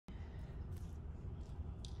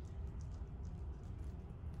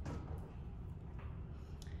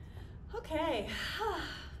Okay,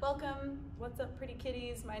 welcome. What's up, pretty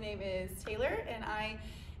kitties? My name is Taylor, and I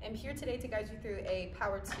am here today to guide you through a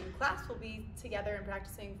Power 2 class. We'll be together and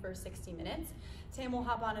practicing for 60 minutes. Tam will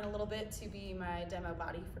hop on in a little bit to be my demo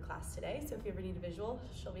body for class today, so if you ever need a visual,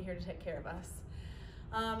 she'll be here to take care of us.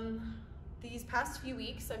 These past few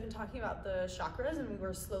weeks, I've been talking about the chakras, and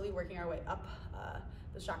we're slowly working our way up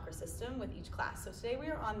the chakra system with each class. So today we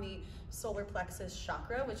are on the Solar Plexus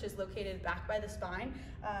Chakra, which is located back by the spine,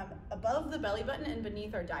 above the belly button and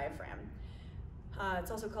beneath our diaphragm.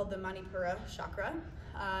 It's also called the Manipura chakra,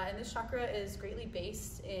 and this chakra is greatly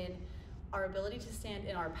based in our ability to stand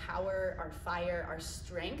in our power, our fire, our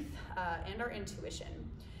strength, and our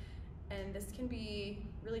intuition. And this can be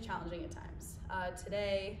really challenging at times.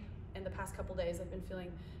 Today, in the past couple days, I've been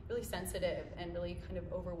feeling really sensitive and really kind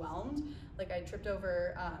of overwhelmed. Like I tripped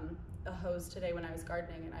over a hose today when I was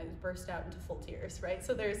gardening and I burst out into full tears, right?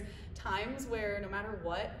 So there's times where no matter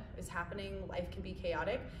what is happening, life can be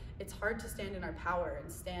chaotic. It's hard to stand in our power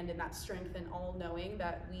and stand in that strength and all knowing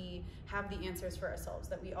that we have the answers for ourselves,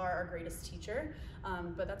 that we are our greatest teacher.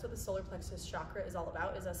 But that's what the Solar Plexus Chakra is all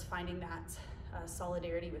about, is us finding that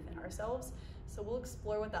solidarity within ourselves. So we'll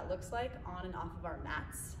explore what that looks like on and off of our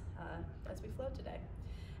mats as we flow today.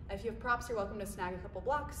 If you have props, you're welcome to snag a couple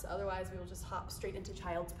blocks. Otherwise, we will just hop straight into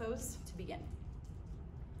child's pose to begin.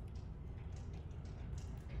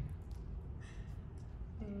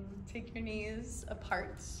 Take your knees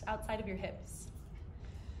apart outside of your hips.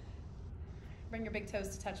 Bring your big toes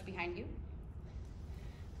to touch behind you.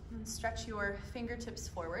 And stretch your fingertips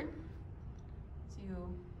forward as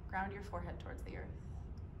you ground your forehead towards the earth.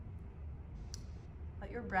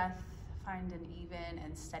 Let your breath find an even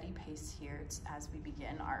and steady pace here as we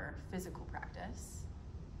begin our physical practice.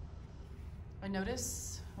 And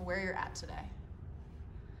notice where you're at today.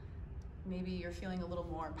 Maybe you're feeling a little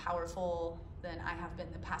more powerful than I have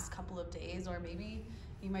been the past couple of days, or maybe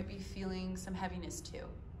you might be feeling some heaviness too.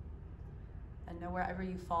 And know wherever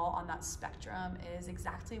you fall on that spectrum is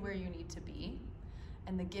exactly where you need to be.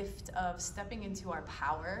 And the gift of stepping into our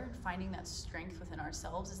power, finding that strength within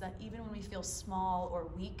ourselves, is that even when we feel small or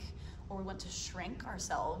weak, or we want to shrink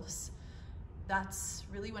ourselves, that's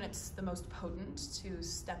really when it's the most potent to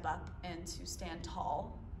step up and to stand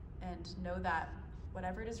tall and know that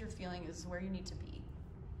whatever it is you're feeling is where you need to be.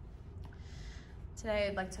 Today,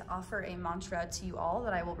 I'd like to offer a mantra to you all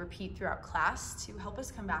that I will repeat throughout class to help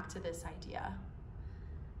us come back to this idea.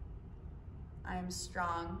 I am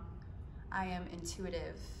strong. I am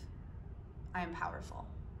intuitive. I am powerful.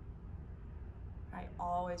 I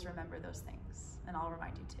always remember those things, and I'll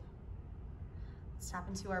remind you too. Let's tap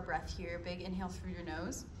into our breath here. Big inhale through your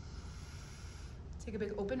nose. Take a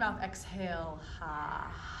big open mouth exhale.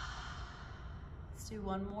 Let's do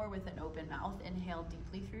one more with an open mouth. Inhale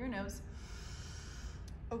deeply through your nose.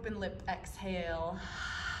 Open lip exhale.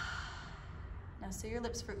 Now seal your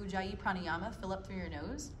lips for Ujjayi Pranayama. Fill up through your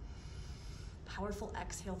nose. Powerful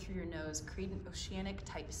exhale through your nose. Create an oceanic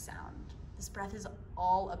type sound. This breath is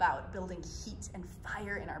all about building heat and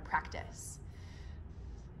fire in our practice.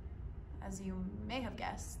 As you may have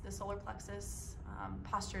guessed, the solar plexus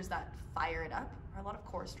postures that fire it up are a lot of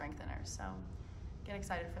core strengtheners. So get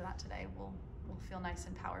excited for that today. We'll feel nice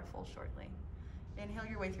and powerful shortly. Inhale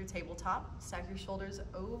your way through tabletop. Stack your shoulders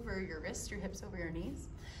over your wrists, your hips over your knees.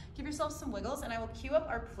 Give yourself some wiggles, and I will cue up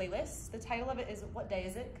our playlist. The title of it is What Day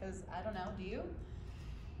Is It? Because I don't know, do you?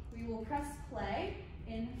 We will press play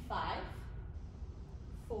in 5,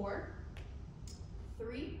 4,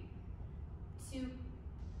 3, 2,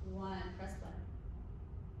 1. Press play.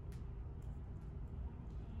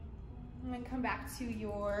 And then come back to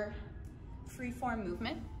your free-form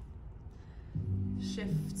movement.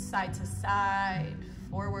 Shift side to side,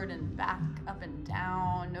 forward and back, up and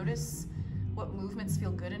down. Notice what movements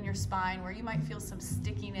feel good in your spine, where you might feel some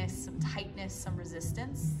stickiness, some tightness, some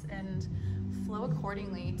resistance, and flow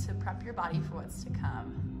accordingly to prep your body for what's to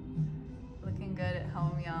come. Looking good at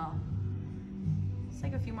home, y'all. Let's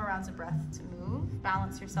take a few more rounds of breath to move.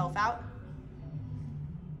 Balance yourself out.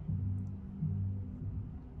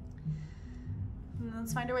 And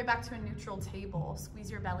let's find our way back to a neutral table.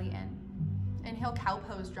 Squeeze your belly in. Inhale, cow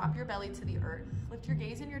pose. Drop your belly to the earth. Lift your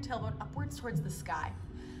gaze and your tailbone upwards towards the sky.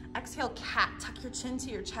 Exhale, cat. Tuck your chin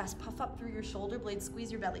to your chest. Puff up through your shoulder blades.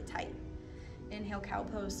 Squeeze your belly tight. Inhale, cow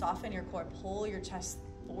pose. Soften your core. Pull your chest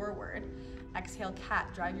forward. Exhale,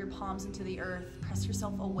 cat. Drive your palms into the earth. Press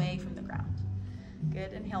yourself away from the ground.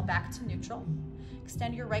 Good. Inhale, back to neutral.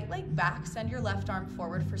 Extend your right leg back. Send your left arm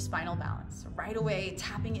forward for spinal balance. Right away,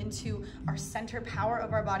 tapping into our center power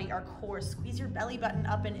of our body, our core. Squeeze your belly button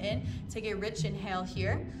up and in. Take a rich inhale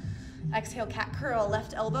here. Exhale, cat curl,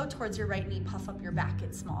 left elbow towards your right knee, puff up your back,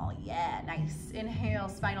 get small. Yeah, nice. Inhale,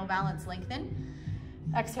 spinal balance, lengthen.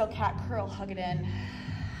 Exhale, cat curl, hug it in.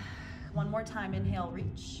 One more time, inhale,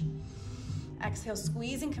 reach. Exhale,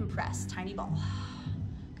 squeeze and compress, tiny ball.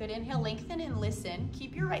 Good, inhale, lengthen and listen.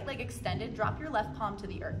 Keep your right leg extended, drop your left palm to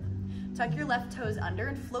the earth. Tuck your left toes under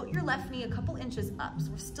and float your left knee a couple inches up.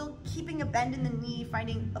 So we're still keeping a bend in the knee,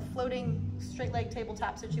 finding a floating straight leg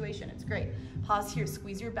tabletop situation. It's great. Pause here,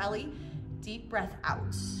 squeeze your belly, deep breath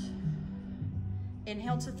out.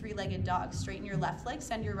 Inhale to three-legged dog. Straighten your left leg,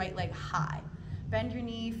 send your right leg high. Bend your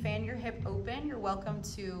knee, fan your hip open. You're welcome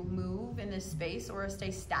to move in this space or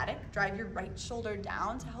stay static. Drive your right shoulder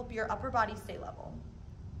down to help your upper body stay level.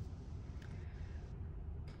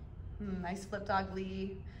 Nice flip dog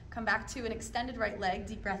Lee. Come back to an extended right leg,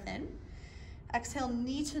 deep breath in. Exhale,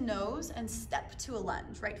 knee to nose and step to a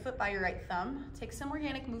lunge. Right foot by your right thumb. Take some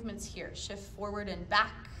organic movements here. Shift forward and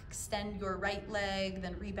back, extend your right leg,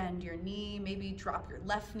 then rebend your knee. Maybe drop your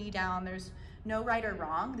left knee down. There's no right or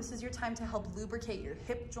wrong. This is your time to help lubricate your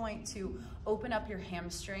hip joint, to open up your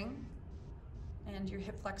hamstring and your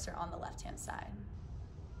hip flexor on the left-hand side.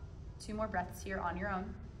 2 more breaths here on your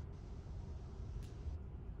own.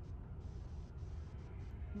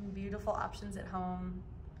 Beautiful options at home.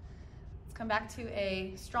 Let's come back to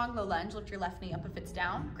a strong low lunge. Lift your left knee up if it's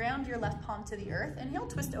down. Ground your left palm to the earth. Inhale,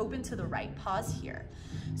 twist open to the right. Pause here.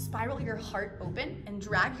 Spiral your heart open and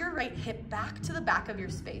drag your right hip back to the back of your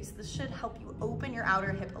space. This should help you open your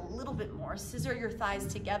outer hip a little bit more. Scissor your thighs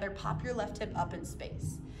together. Pop your left hip up in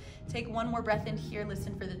space. Take 1 more breath in here.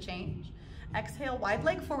 Listen for the change. Exhale, wide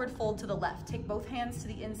leg forward fold to the left. Take both hands to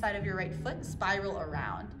the inside of your right foot. Spiral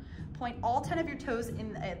around. Point all 10 of your toes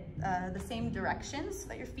in the same direction so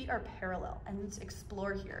that your feet are parallel, and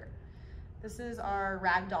explore here. This is our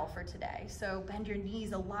ragdoll for today. So bend your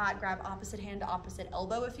knees a lot, grab opposite hand to opposite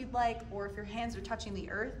elbow if you'd like, or if your hands are touching the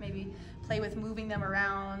earth, maybe play with moving them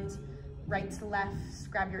around, right to left,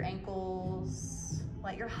 grab your ankles,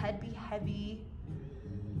 let your head be heavy.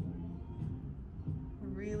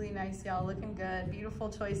 Really nice, y'all, looking good, beautiful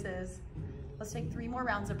choices. Let's take 3 more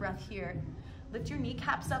rounds of breath here. Lift your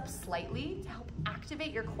kneecaps up slightly to help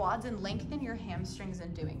activate your quads and lengthen your hamstrings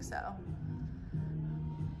in doing so.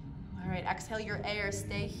 All right, exhale your air,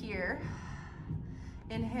 stay here.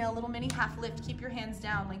 Inhale, little mini half lift, keep your hands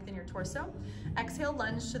down, lengthen your torso. Exhale,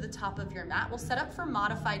 lunge to the top of your mat. We'll set up for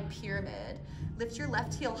modified pyramid. Lift your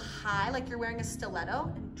left heel high like you're wearing a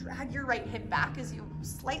stiletto and drag your right hip back as you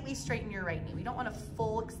slightly straighten your right knee. We don't want a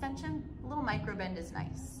full extension, a little micro bend is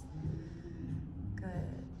nice.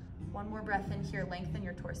 1 more breath in here, lengthen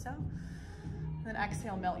your torso. Then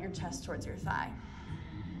exhale, melt your chest towards your thigh.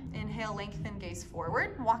 Inhale, lengthen, gaze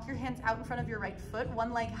forward. Walk your hands out in front of your right foot,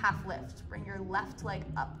 1 leg half lift. Bring your left leg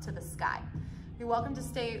up to the sky. You're welcome to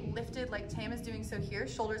stay lifted like Tam is doing so here,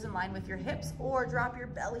 shoulders in line with your hips, or drop your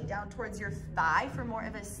belly down towards your thigh for more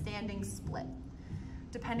of a standing split.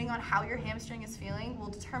 Depending on how your hamstring is feeling will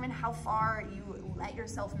determine how far you let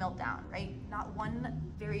yourself melt down, right? Not one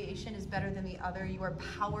variation is better than the other. You are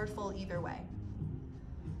powerful either way.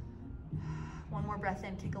 1 more breath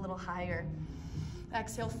in, kick a little higher.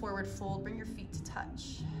 Exhale, forward fold, bring your feet to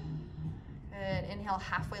touch. Good, inhale,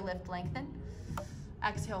 halfway lift, lengthen.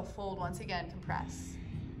 Exhale, fold once again, compress.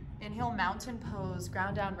 Inhale, mountain pose,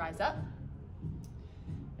 ground down, rise up.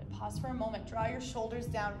 Pause for a moment, draw your shoulders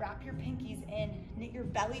down, wrap your pinkies in, knit your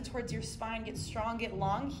belly towards your spine, get strong, get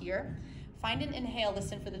long here. Find an inhale,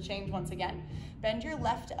 listen for the change once again. Bend your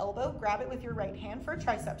left elbow, grab it with your right hand for a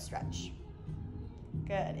tricep stretch.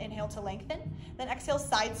 Good, inhale to lengthen. Then exhale,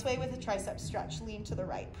 side sway with a tricep stretch, lean to the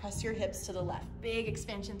right, press your hips to the left. Big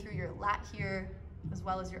expansion through your lat here, as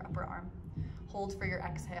well as your upper arm. Hold for your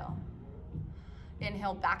exhale.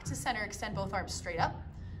 Inhale, back to center, extend both arms straight up.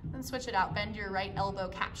 Then switch it out, bend your right elbow,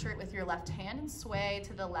 capture it with your left hand, and sway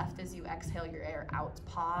to the left as you exhale your air out.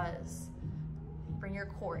 Pause. Bring your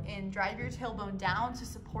core in, drive your tailbone down to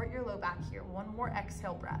support your low back here. 1 more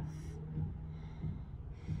exhale breath.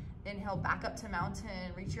 Inhale, back up to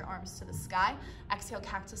mountain, reach your arms to the sky. Exhale,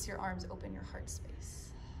 cactus your arms, open your heart space.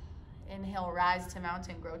 Inhale, rise to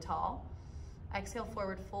mountain, grow tall. Exhale,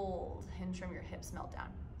 forward fold, hinge from your hips, melt down.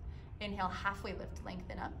 Inhale, halfway lift,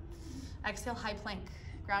 lengthen up. Exhale, high plank.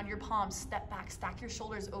 Ground your palms, step back, stack your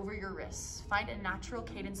shoulders over your wrists. Find a natural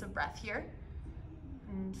cadence of breath here.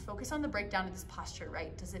 And focus on the breakdown of this posture,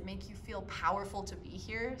 right? Does it make you feel powerful to be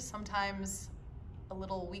here? Sometimes a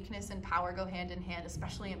little weakness and power go hand in hand,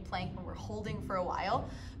 especially in plank when we're holding for a while.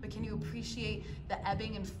 But can you appreciate the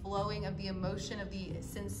ebbing and flowing of the emotion, of the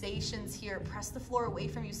sensations here? Press the floor away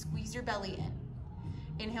from you, squeeze your belly in.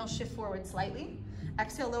 Inhale, shift forward slightly.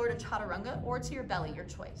 Exhale, lower to chaturanga or to your belly, your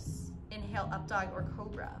choice. Inhale, up dog or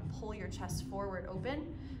cobra. Pull your chest forward,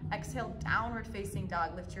 open. Exhale, downward facing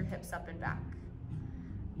dog. Lift your hips up and back.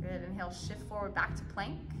 Good, inhale, shift forward back to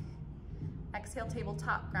plank. Exhale,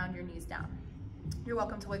 tabletop, ground your knees down. You're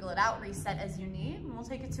welcome to wiggle it out, reset as you need, and we'll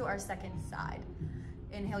take it to our second side.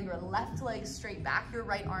 Inhale, your left leg straight back, your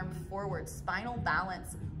right arm forward, spinal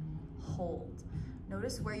balance, hold.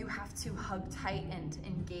 Notice where you have to hug tight and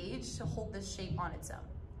engage to hold this shape on its own.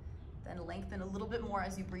 Then lengthen a little bit more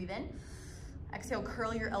as you breathe in. Exhale,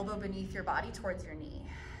 curl your elbow beneath your body towards your knee.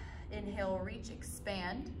 Inhale, reach,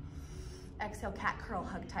 expand. Exhale, cat curl,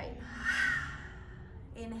 hug tight.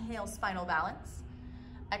 Inhale, spinal balance.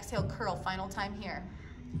 Exhale, curl, final time here.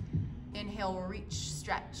 Inhale, reach,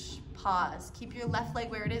 stretch, pause. Keep your left leg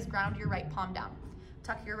where it is, ground your right palm down.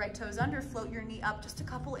 Tuck your right toes under, float your knee up just a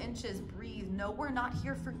couple inches, breathe. No, we're not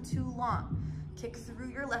here for too long. Kick through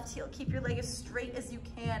your left heel, keep your leg as straight as you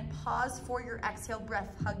can. Pause for your exhale breath,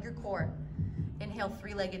 hug your core. Inhale,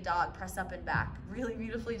 three-legged dog, press up and back. Really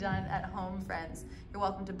beautifully done at home, friends. You're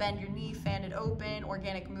welcome to bend your knee, fan it open,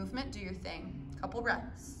 organic movement, do your thing. Couple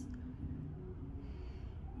breaths.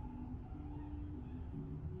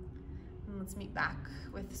 And let's meet back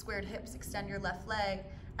with squared hips. Extend your left leg.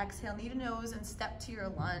 Exhale, knee to nose and step to your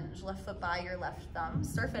lunge. Left foot by your left thumb.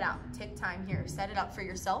 Surf it out. Take time here. Set it up for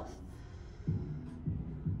yourself.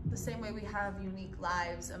 The same way we have unique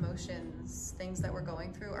lives, emotions, things that we're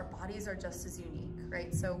going through, our bodies are just as unique,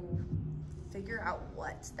 right? So figure out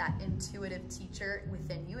what that intuitive teacher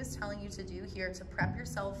within you is telling you to do here to prep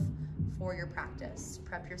yourself for your practice,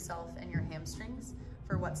 prep yourself and your hamstrings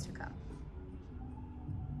for what's to come.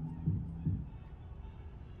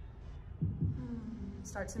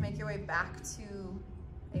 Start to make your way back to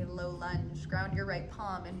a low lunge. Ground your right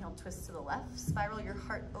palm, inhale, twist to the left. Spiral your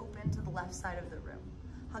heart open to the left side of the room.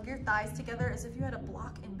 Hug your thighs together as if you had a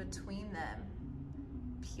block in between them.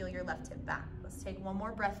 Peel your left hip back. Let's take one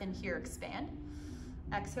more breath in here, expand.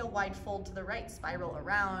 Exhale, wide fold to the right, spiral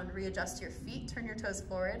around, readjust your feet, turn your toes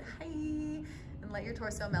forward, hi, and let your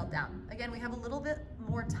torso melt down. Again, we have a little bit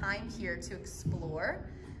more time here to explore.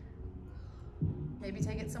 Maybe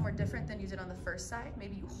take it somewhere different than you did on the first side.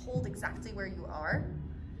 Maybe you hold exactly where you are,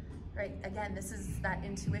 right? Again, this is that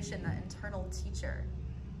intuition, that internal teacher.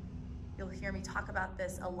 You'll hear me talk about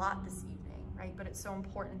this a lot this evening, right? But it's so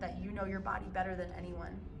important that you know your body better than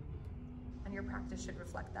anyone. And your practice should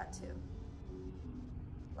reflect that too.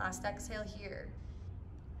 Last exhale here.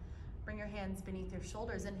 Bring your hands beneath your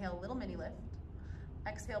shoulders. Inhale, little mini lift.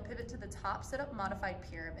 Exhale, pivot to the top, sit up, modified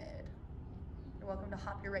pyramid. You're welcome to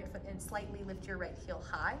hop your right foot in slightly, lift your right heel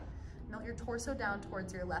high. Melt your torso down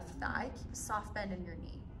towards your left thigh. Keep a soft bend in your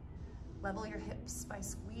knee. Level your hips by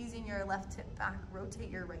squeezing your left hip back. Rotate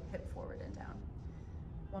your right hip forward and down.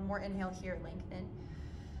 One more inhale here, lengthen.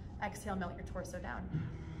 Exhale, melt your torso down.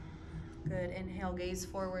 Good, inhale, gaze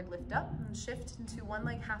forward, lift up, and shift into one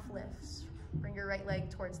leg half lift. Bring your right leg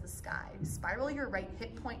towards the sky. Spiral your right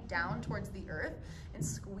hip point down towards the earth and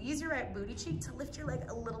squeeze your right booty cheek to lift your leg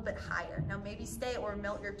a little bit higher. Now maybe stay or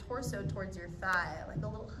melt your torso towards your thigh, like a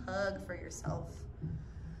little hug for yourself.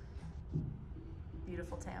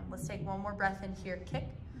 Beautiful, Tam. Let's take one more breath in here, kick.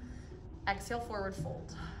 Exhale, forward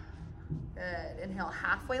fold. Good, inhale,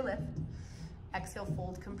 halfway lift. Exhale,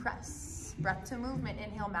 fold, compress. Breath to movement,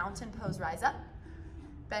 inhale, mountain pose, rise up.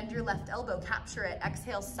 Bend your left elbow, capture it.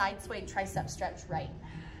 Exhale, side sway, tricep stretch right.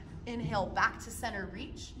 Inhale, back to center,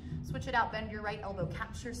 reach. Switch it out, bend your right elbow,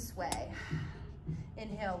 capture, sway.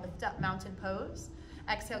 Inhale, lift up, mountain pose.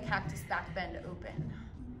 Exhale, cactus, back bend, open.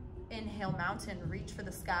 Inhale, mountain, reach for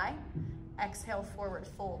the sky. Exhale, forward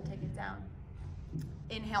fold, take it down.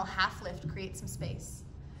 Inhale, half lift, create some space.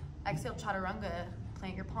 Exhale, chaturanga,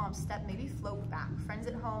 plant your palms, step, maybe float back. Friends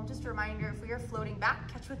at home, just a reminder, if we are floating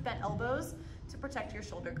back, catch with bent elbows to protect your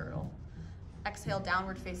shoulder girdle. Exhale,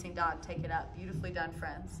 downward facing dog, take it up. Beautifully done,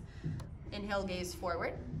 friends. Inhale, gaze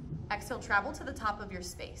forward. Exhale, travel to the top of your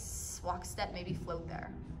space. Walk, step, maybe float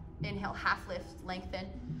there. Inhale, half lift, lengthen.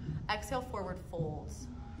 Exhale, forward folds.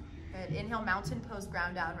 Good. Inhale, mountain pose,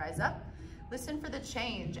 ground down, rise up. Listen for the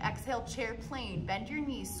change. Exhale, chair plane. Bend your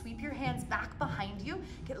knees, sweep your hands back behind you.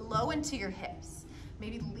 Get low into your hips.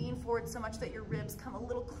 Maybe lean forward so much that your ribs come a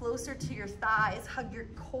little closer to your thighs. Hug your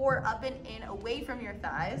core up and in, away from your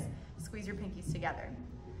thighs. Squeeze your pinkies together.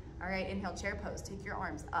 All right, inhale, chair pose. Take your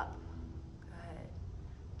arms up. Good.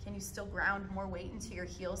 Can you still ground more weight into your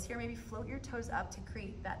heels here? Maybe float your toes up to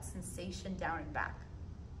create that sensation down and back.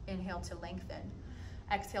 Inhale to lengthen.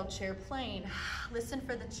 Exhale, chair plane. Listen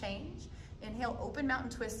for the change. Inhale, open mountain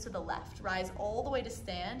twist to the left. Rise all the way to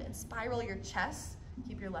stand and spiral your chest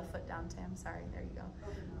Keep your left foot down, Tam. Sorry, there you go.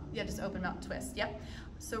 Yeah, just open mouth twist. Yep.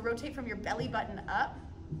 So rotate from your belly button up.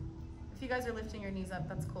 If you guys are lifting your knees up,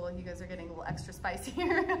 that's cool. You guys are getting a little extra spicy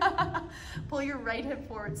here. Pull your right hip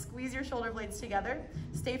forward, squeeze your shoulder blades together.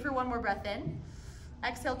 Stay for one more breath in.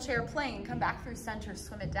 Exhale, chair plane. Come back through center,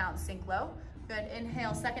 swim it down, sink low. Good,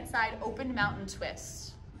 inhale, second side, open mountain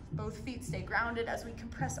twist. Both feet stay grounded as we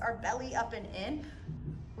compress our belly up and in.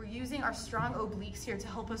 We're using our strong obliques here to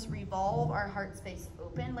help us revolve our heart space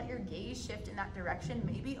open. Let your gaze shift in that direction,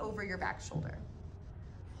 maybe over your back shoulder.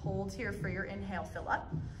 Hold here for your inhale, fill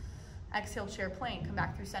up. Exhale, chair plane, come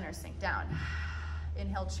back through center, sink down.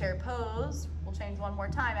 Inhale, chair pose. We'll change one more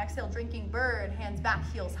time. Exhale, drinking bird, hands back,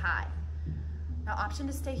 heels high. Now, option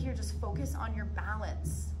to stay here, just focus on your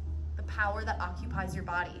balance, the power that occupies your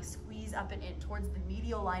body. Squeeze up and in towards the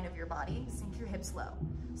medial line of your body. Sink your hips low.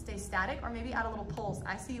 Stay static or maybe add a little pulse.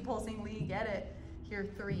 I see you pulsing, Lee, get it. Here,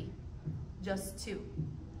 3, just 2,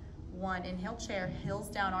 1. Inhale, chair, heels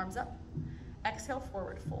down, arms up. Exhale,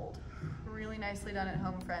 forward fold. Really nicely done at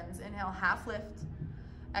home, friends. Inhale, half lift.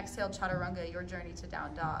 Exhale, chaturanga, your journey to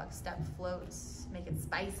down dog. Step floats, make it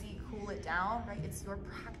spicy, cool it down, right? It's your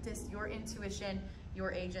practice, your intuition,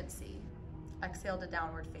 your agency. Exhale to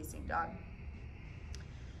downward facing dog.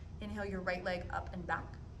 Inhale your right leg up and back.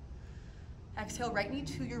 Exhale, right knee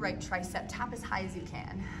to your right tricep. Tap as high as you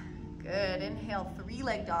can. Good, inhale,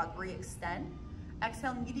 3-leg dog, re-extend.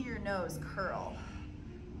 Exhale, knee to your nose, curl.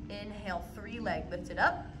 Inhale, 3-leg, lift it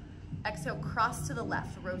up. Exhale, cross to the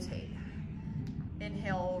left, rotate.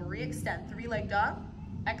 Inhale, re-extend, 3-leg dog.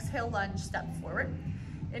 Exhale, lunge, step forward.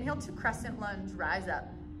 Inhale to crescent lunge, rise up.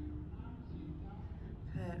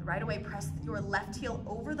 Good, right away, press your left heel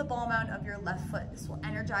over the ball mound of your left foot. This will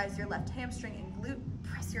energize your left hamstring and glute.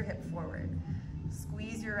 Press your hip forward.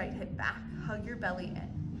 Squeeze your right hip back, hug your belly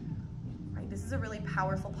in. Right, this is a really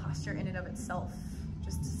powerful posture in and of itself.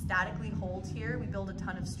 Just statically hold here, we build a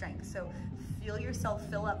ton of strength. So feel yourself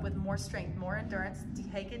fill up with more strength, more endurance.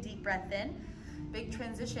 Take a deep breath in. Big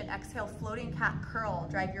transition, exhale, floating cat curl.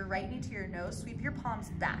 Drive your right knee to your nose, sweep your palms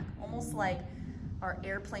back, almost like our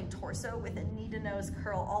airplane torso with a knee to nose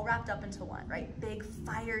curl, all wrapped up into one, right? Big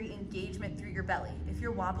fiery engagement through your belly. If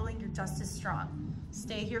you're wobbling, you're just as strong.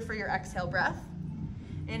 Stay here for your exhale breath.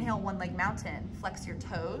 Inhale, 1-leg mountain. Flex your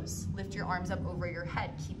toes, lift your arms up over your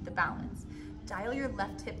head, keep the balance. Dial your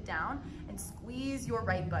left hip down and squeeze your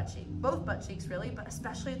right butt cheek. Both butt cheeks really, but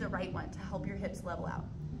especially the right one to help your hips level out.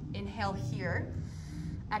 Inhale here.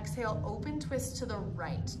 Exhale, open twist to the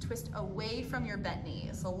right. Twist away from your bent knee.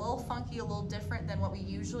 It's a little funky, a little different than what we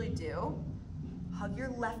usually do. Hug your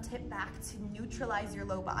left hip back to neutralize your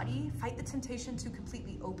low body. Fight the temptation to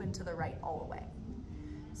completely open to the right all the way.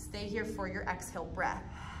 Stay here for your exhale breath.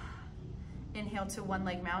 Inhale to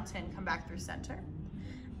 1-leg mountain, come back through center.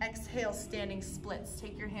 Exhale, standing splits.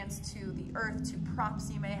 Take your hands to the earth, to props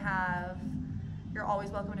you may have. You're always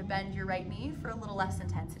welcome to bend your right knee for a little less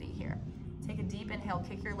intensity here. Take a deep inhale,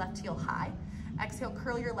 kick your left heel high. Exhale,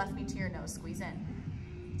 curl your left knee to your nose, squeeze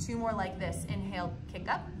in. 2 more like this. Inhale, kick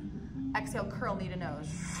up. Exhale, curl knee to nose.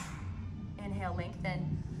 Inhale,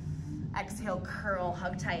 lengthen. Exhale, curl,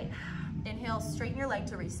 hug tight. Inhale, straighten your leg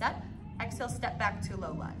to reset. Exhale, step back to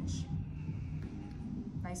low lunge.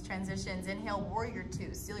 Nice transitions. Inhale, warrior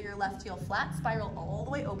 2. Seal your left heel flat, spiral all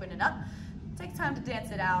the way, open it up. Take time to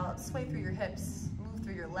dance it out. Sway through your hips, move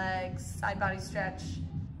through your legs, side body stretch.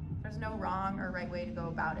 There's no wrong or right way to go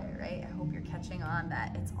about it, right? I hope you're catching on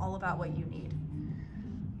that it's all about what you need.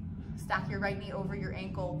 Stack your right knee over your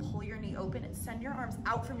ankle, pull your knee open and send your arms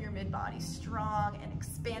out from your mid-body, strong and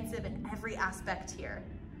expansive in every aspect here.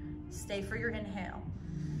 Stay for your inhale.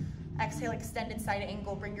 Exhale, extended side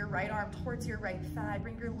angle. Bring your right arm towards your right thigh.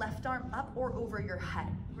 Bring your left arm up or over your head.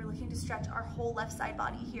 We're looking to stretch our whole left side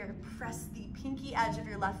body here. Press the pinky edge of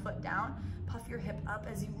your left foot down. Puff your hip up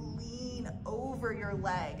as you lean over your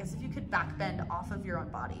leg, as if you could back bend off of your own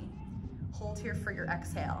body. Hold here for your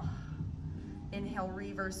exhale. Inhale,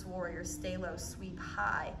 reverse warrior. Stay low, sweep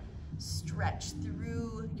high. Stretch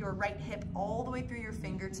through your right hip all the way through your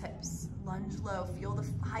fingertips. Lunge low. Feel the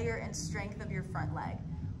fire and strength of your front leg.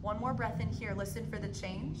 One more breath in here, listen for the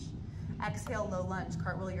change. Exhale, low lunge,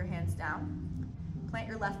 cartwheel your hands down. Plant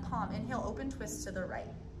your left palm, inhale, open twist to the right.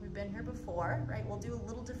 We've been here before, right? We'll do a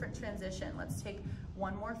little different transition. Let's take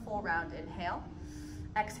one more full round, inhale.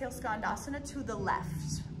 Exhale, Skandasana to the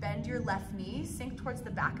left. Bend your left knee, sink towards the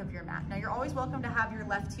back of your mat. Now you're always welcome to have your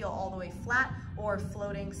left heel all the way flat or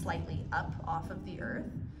floating slightly up off of the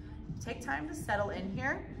earth. Take time to settle in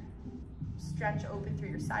here. Stretch open through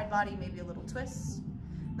your side body, maybe a little twist.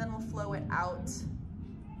 Then we'll flow it out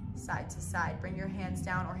side to side. Bring your hands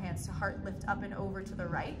down or hands to heart, lift up and over to the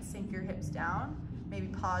right. Sink your hips down. Maybe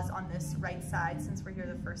pause on this right side since we're here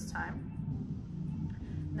the first time.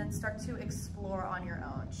 And then start to explore on your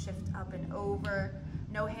own. Shift up and over.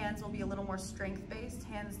 No hands will be a little more strength-based.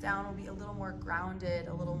 Hands down will be a little more grounded,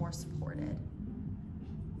 a little more supported.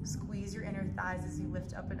 Squeeze your inner thighs as you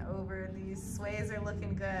lift up and over. These sways are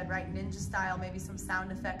looking good, right? Ninja style, maybe some sound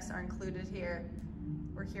effects are included here.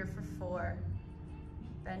 We're here for 4.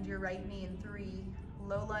 Bend your right knee in 3.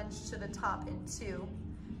 Low lunge to the top in 2.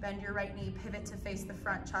 Bend your right knee, pivot to face the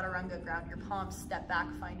front, chaturanga, ground your palms, step back,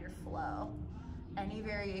 find your flow. Any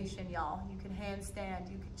variation, y'all. You could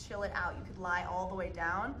handstand, you could chill it out, you could lie all the way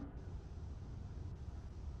down.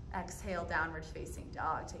 Exhale, downward facing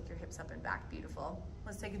dog. Take your hips up and back, beautiful.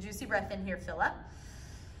 Let's take a juicy breath in here, fill up.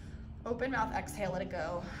 Open mouth, exhale, let it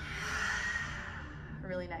go.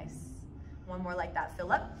 Really nice. One more like that,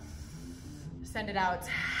 fill up. Send it out.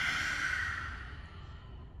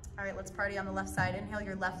 All right, let's party on the left side. Inhale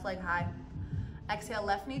your left leg high. Exhale,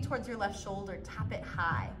 left knee towards your left shoulder, tap it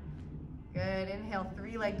high. Good, inhale,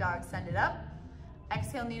 3-leg dog, send it up.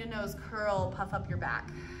 Exhale, knee to nose, curl, puff up your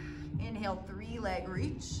back. Inhale, 3-leg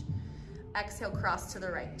reach. Exhale, cross to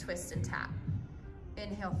the right, twist and tap.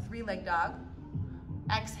 Inhale, 3-leg dog.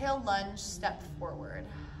 Exhale, lunge, step forward.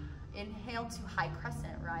 Inhale to high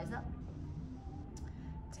crescent, rise up.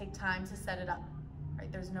 Take time to set it up,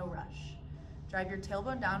 right? There's no rush. Drive your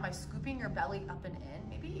tailbone down by scooping your belly up and in,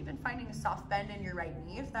 maybe even finding a soft bend in your right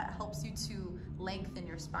knee if that helps you to lengthen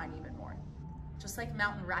your spine even more. Just like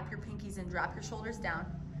mountain, wrap your pinkies and drop your shoulders down.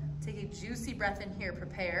 Take a juicy breath in here,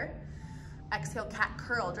 prepare. Exhale, cat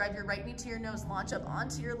curl. Drive your right knee to your nose, launch up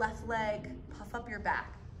onto your left leg, puff up your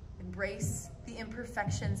back. Embrace the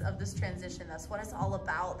imperfections of this transition. That's what it's all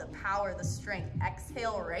about, the power, the strength.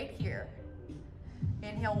 Exhale right here.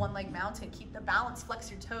 Inhale, 1-leg mountain. Keep the balance, flex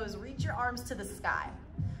your toes, reach your arms to the sky.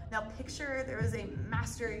 Now picture there is a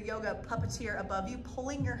master yoga puppeteer above you,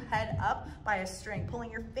 pulling your head up by a string,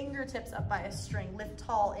 pulling your fingertips up by a string. Lift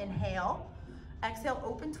tall, inhale. Exhale,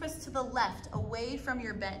 open twist to the left, away from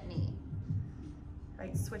your bent knee.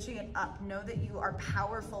 Right, switching it up. Know that you are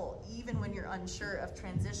powerful even when you're unsure of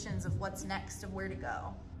transitions, of what's next, of where to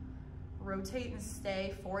go. Rotate and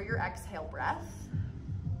stay for your exhale breath.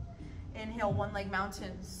 Inhale, 1-leg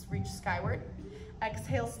mountains, reach skyward.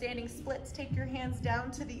 Exhale, standing splits. Take your hands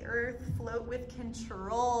down to the earth, float with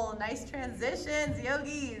control. Nice transitions,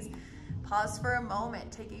 yogis. Pause for a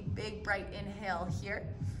moment. Take a big, bright inhale here.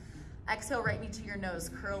 Exhale, right knee to your nose,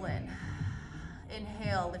 curl in.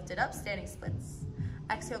 Inhale, lift it up, standing splits.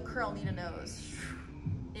 Exhale, curl, knee to nose.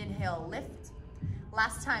 Inhale, lift.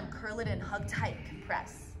 Last time, curl it in, hug tight,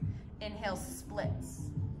 compress. Inhale, splits.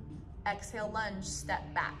 Exhale, lunge,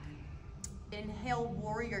 step back. Inhale,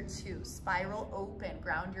 warrior 2, spiral open,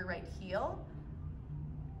 ground your right heel.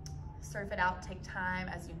 Surf it out, take time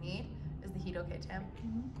as you need. Is the heat okay, Tim?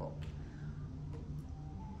 Cool.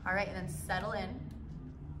 All right, and then settle in.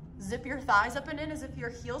 Zip your thighs up and in as if your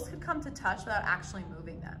heels could come to touch without actually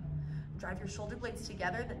moving them. Drive your shoulder blades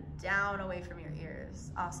together, then down away from your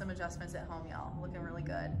ears. Awesome adjustments at home, y'all. Looking really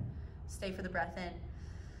good. Stay for the breath in.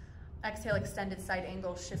 Exhale, extended side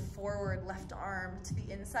angle, shift forward, left arm to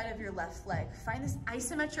the inside of your left leg. Find this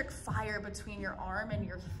isometric fire between your arm and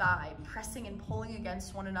your thigh, pressing and pulling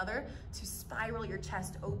against one another to spiral your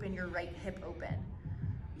chest open, your right hip open.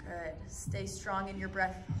 Good. Stay strong in your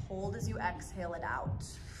breath. Hold as you exhale it out.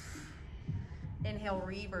 Inhale,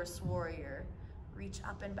 reverse warrior. Reach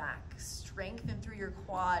up and back. Strengthen through your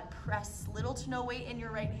quad. Press little to no weight in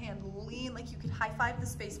your right hand. Lean like you could high five the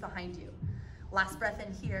space behind you. Last breath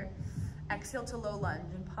in here. Exhale to low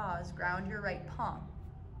lunge and pause. Ground your right palm.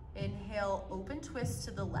 Inhale, open twist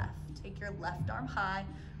to the left. Take your left arm high.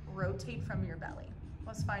 Rotate from your belly.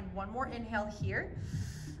 Let's find one more inhale here.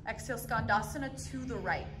 Exhale, Skandasana to the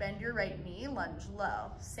right. Bend your right knee, lunge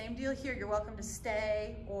low. Same deal here. You're welcome to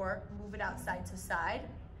stay or move it out side to side.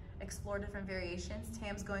 Explore different variations.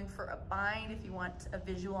 Tam's going for a bind if you want a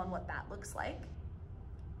visual on what that looks like.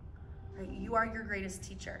 Right, you are your greatest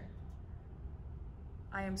teacher.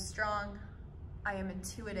 I am strong, I am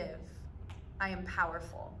intuitive, I am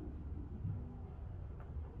powerful.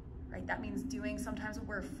 Right, that means doing sometimes what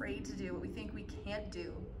we're afraid to do, what we think we can't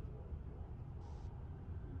do.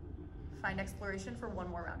 Find exploration for one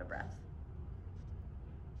more round of breath.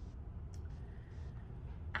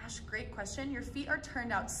 Ash, great question. Your feet are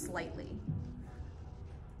turned out slightly.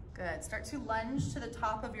 Good, start to lunge to the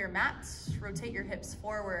top of your mat. Rotate your hips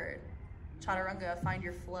forward. Chaturanga, find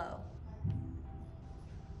your flow.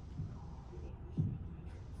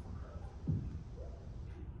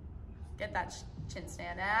 Get that chin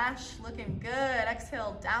stand, Ash. Looking good.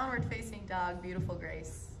 Exhale, downward facing dog. Beautiful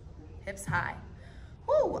grace. Hips high.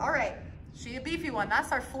 Woo, all right. She a beefy one.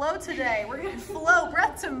 That's our flow today. We're gonna flow,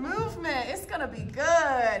 breath to movement. It's gonna be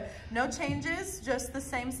good. No changes, just the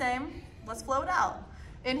same. Let's flow it out.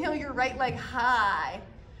 Inhale your right leg high.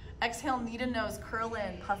 Exhale, knee to nose, curl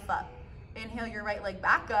in, puff up. Inhale your right leg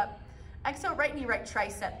back up. Exhale, right knee, right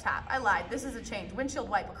tricep tap. I lied, this is a change. Windshield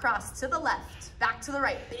wipe across to the left, back to the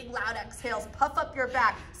right. Big loud exhales, puff up your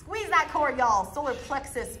back. Squeeze that core, y'all. Solar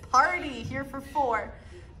Plexus party here for 4,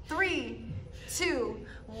 3, 2,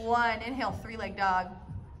 1. Inhale, 3-leg dog.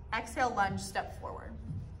 Exhale, lunge, step forward.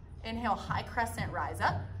 Inhale, high crescent, rise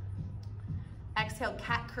up. Exhale,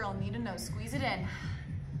 cat curl, knee to nose, squeeze it in.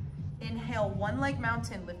 Inhale, 1-leg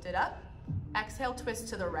mountain, lift it up. Exhale, twist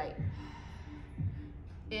to the right.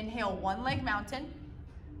 Inhale, 1-leg mountain.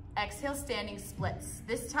 Exhale, standing splits.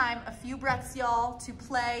 This time, a few breaths, y'all, to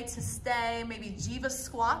play, to stay, maybe Jiva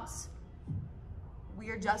squats. We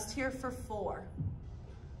are just here for 4,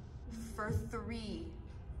 for 3.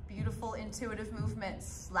 Beautiful intuitive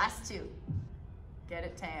movements. Last 2. Get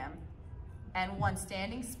it, Tam. And 1,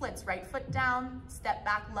 standing splits. Right foot down, step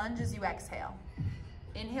back, lunge as you exhale.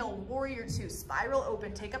 Inhale, warrior 2, spiral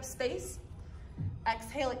open, take up space.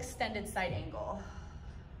 Exhale, extended side angle.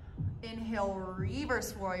 Inhale,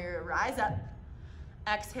 reverse warrior, rise up.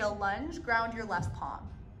 Exhale, lunge, ground your left palm.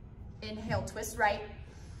 Inhale, twist right.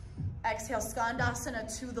 Exhale,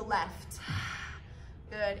 skandasana to the left.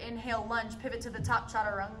 Good, inhale, lunge, pivot to the top,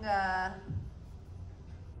 chaturanga.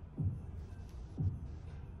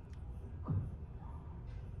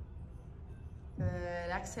 Good,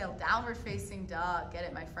 exhale, downward facing dog. Get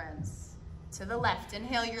it, my friends. To the left,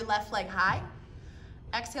 inhale your left leg high.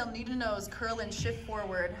 Exhale, knee to nose, curl and shift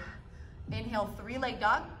forward. Inhale, 3-leg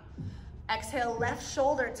dog. Exhale, left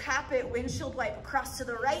shoulder, tap it, windshield wipe across to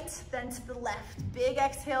the right, then to the left. Big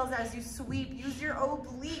exhales as you sweep. Use your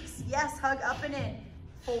obliques. Yes, hug up and in.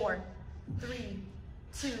 4, 3,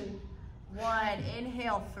 2, 1.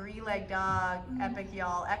 Inhale, 3-leg dog. Epic,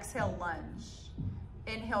 y'all. Exhale, lunge.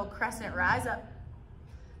 Inhale, crescent, rise up.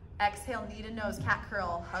 Exhale, knee to nose, cat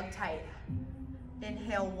curl, hug tight.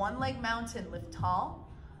 Inhale, 1-leg mountain, lift tall.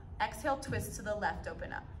 Exhale, twist to the left,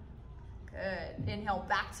 open up. Good. Inhale,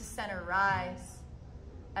 back to center, rise.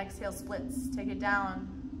 Exhale, splits, take it down.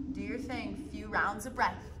 Do your thing, few rounds of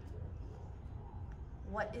breath.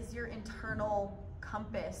 What is your internal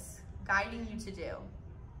compass guiding you to do?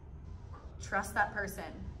 Trust that person,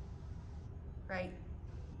 right?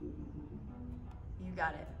 You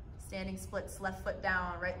got it. Standing splits, left foot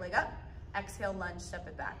down, right leg up. Exhale, lunge, step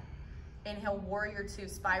it back. Inhale, warrior 2,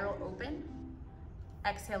 spiral open.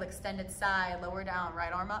 Exhale, extended side, lower down,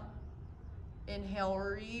 right arm up. Inhale,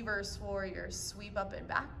 reverse warrior, sweep up and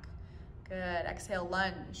back. Good, exhale,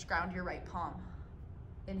 lunge, ground your right palm.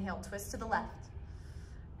 Inhale, twist to the left.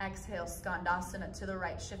 Exhale, skandasana to the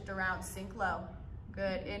right, shift around, sink low.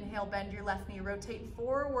 Good, inhale, bend your left knee, rotate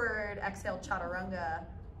forward. Exhale, chaturanga.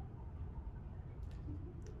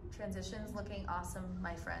 Transitions looking awesome,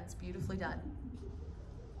 my friends, beautifully done.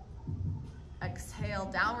 Exhale,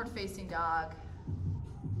 downward facing dog.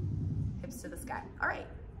 Hips to the sky. All right,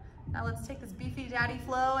 now let's take this beefy daddy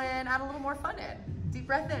flow and add a little more fun in. Deep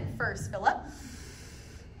breath in first, fill up.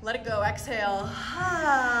 Let it go, exhale.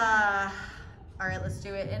 All right, let's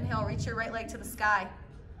do it. Inhale, reach your right leg to the sky.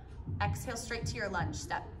 Exhale, straight to your lunge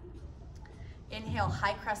step. Inhale,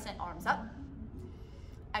 high crescent, arms up.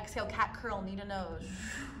 Exhale, cat curl, knee to nose.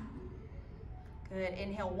 Good,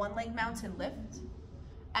 inhale, 1-leg mountain, lift.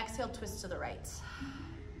 Exhale, twist to the right.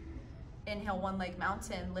 Inhale, 1-leg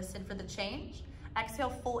mountain, listen for the change. Exhale,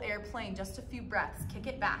 full airplane, just a few breaths. Kick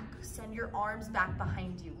it back, send your arms back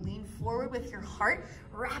behind you. Lean forward with your heart,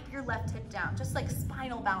 wrap your left hip down, just like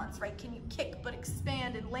spinal balance, right? Can you kick but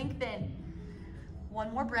expand and lengthen?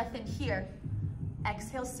 One more breath in here.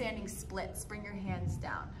 Exhale, standing splits, bring your hands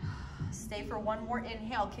down. Stay for one more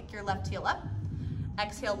inhale, kick your left heel up.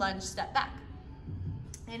 Exhale, lunge, step back.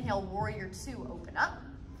 Inhale, warrior 2, open up.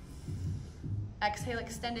 Exhale,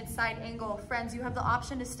 extended side angle. Friends, you have the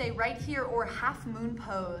option to stay right here or half moon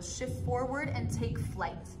pose. Shift forward and take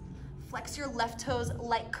flight. Flex your left toes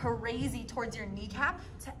like crazy towards your kneecap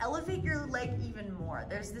to elevate your leg even more.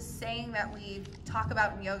 There's this saying that we talk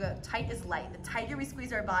about in yoga, tight is light. The tighter we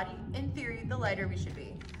squeeze our body, in theory, the lighter we should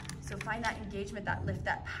be. So find that engagement, that lift,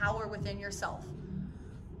 that power within yourself.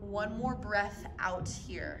 One more breath out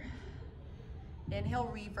here.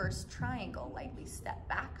 Inhale, reverse triangle, lightly step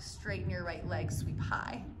back, straighten your right leg, sweep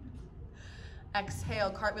high.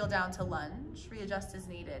 Exhale, cartwheel down to lunge, readjust as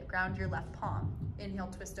needed, ground your left palm. Inhale,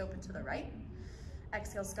 twist open to the right.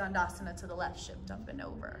 Exhale, skandasana to the left, shift up and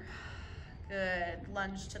over. Good,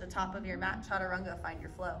 lunge to the top of your mat, chaturanga, find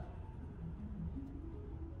your flow.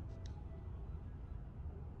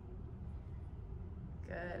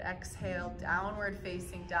 Good. Exhale, downward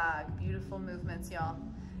facing dog. Beautiful movements, y'all.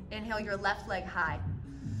 Inhale your left leg high.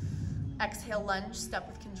 Exhale, lunge, step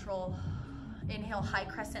with control. Inhale, high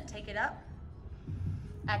crescent, take it up.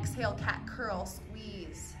 Exhale, cat curl,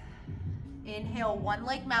 squeeze. Inhale, one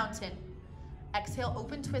leg mountain. Exhale,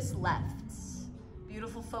 open twist left.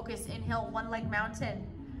 Beautiful focus. Inhale, one leg mountain.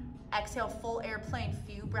 Exhale, full airplane,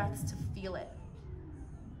 few breaths to feel it.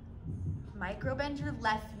 Micro bend your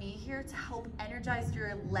left knee here to help energize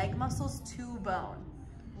your leg muscles to bone.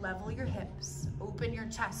 Level your hips, open your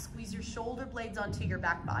chest, squeeze your shoulder blades onto your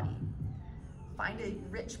back body. Find a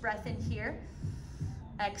rich breath in here.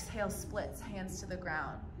 Exhale, splits, hands to the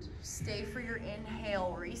ground. Stay for your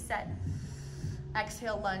inhale, reset.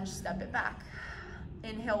 Exhale, lunge, step it back.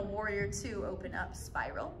 Inhale, warrior two, open up,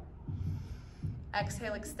 spiral.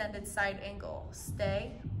 Exhale, extended side angle.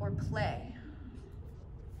 Stay or play.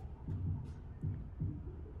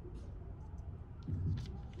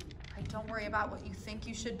 Don't worry about what you think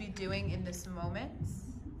you should be doing in this moment.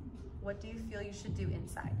 What do you feel you should do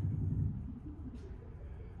inside?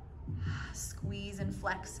 Squeeze and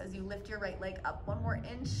flex as you lift your right leg up. One more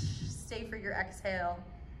inch. Stay for your exhale.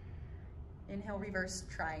 Inhale, reverse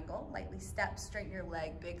triangle. Lightly step, straighten your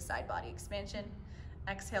leg, big side body expansion.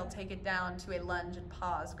 Exhale, take it down to a lunge and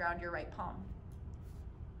pause. Ground your right palm.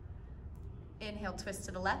 Inhale, twist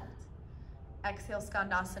to the left. Exhale,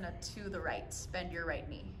 Skandasana to the right. Bend your right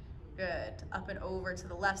knee. Good. Up and over to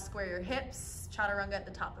the left, square your hips. Chaturanga at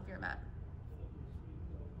the top of your mat.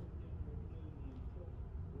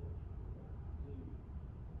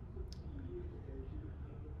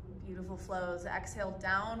 Beautiful flows. Exhale,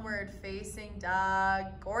 downward facing dog.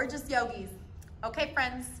 Gorgeous yogis. Okay,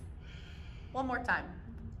 friends. One more time.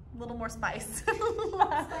 A little more spice.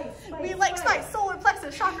 We like spice. Solar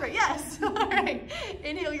Plexus Chakra, yes. All right.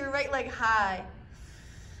 Inhale your right leg high.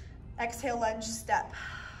 Exhale, lunge, step.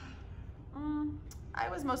 I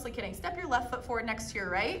was mostly kidding. Step your left foot forward next to your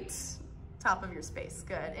right. Top of your space.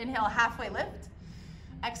 Good. Inhale, halfway lift.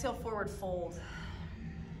 Exhale, forward fold.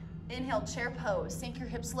 Inhale, chair pose. Sink your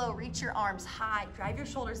hips low. Reach your arms high. Drive your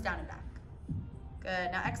shoulders down and back.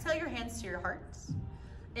 Good. Now exhale your hands to your heart.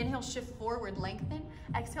 Inhale, shift forward, lengthen.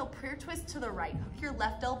 Exhale, prayer twist to the right. Hook your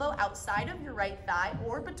left elbow outside of your right thigh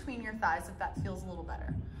or between your thighs if that feels a little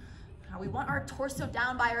better. Now we want our torso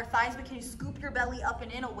down by our thighs, but can you scoop your belly up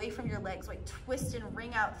and in away from your legs? Like twist and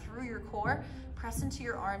ring out through your core. Press into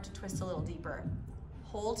your arm to twist a little deeper.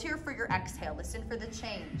 Hold here for your exhale. Listen for the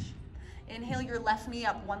change. Inhale your left knee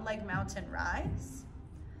up, one leg mountain, rise.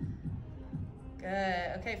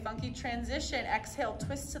 Good. Okay, funky transition. Exhale,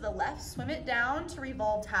 twist to the left, swim it down to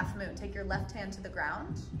revolved half moon. Take your left hand to the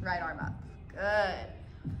ground, right arm up. Good.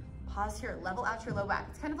 Pause here, level out your low back.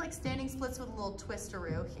 It's kind of like standing splits with a little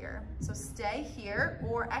twisteroo here. So stay here,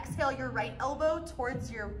 or exhale your right elbow towards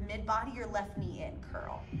your mid body, your left knee in,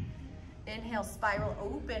 curl. Inhale, spiral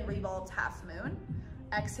open, revolved half moon.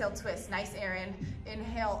 Exhale, twist, nice Aaron.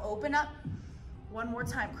 Inhale, open up. One more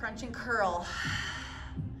time, crunch and curl.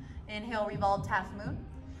 Inhale, revolved half moon.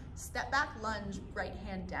 Step back, lunge, right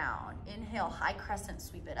hand down. Inhale, high crescent,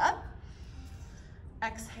 sweep it up.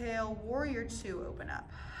 Exhale, warrior two, open up.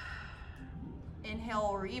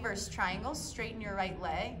 Inhale, reverse triangle, straighten your right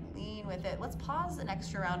leg, lean with it. Let's pause an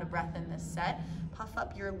extra round of breath in this set. Puff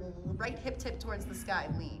up your right hip tip towards the sky,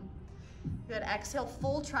 lean. Good, exhale,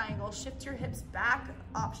 full triangle, shift your hips back,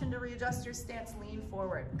 option to readjust your stance, lean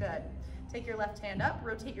forward, good. Take your left hand up,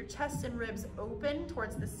 rotate your chest and ribs open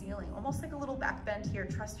towards the ceiling, almost like a little back bend here.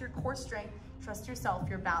 Trust your core strength, trust yourself,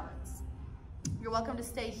 your balance. You're welcome to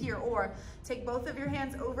stay here or take both of your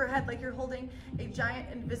hands overhead like you're holding a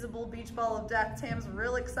giant invisible beach ball of death. Tam's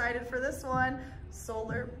real excited for this one.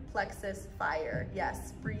 Solar Plexus fire.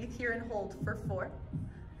 Yes, breathe here and hold for 4,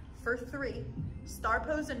 for 3, star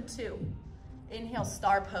pose in 2. Inhale,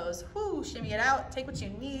 star pose. Whoo, shimmy it out. Take what you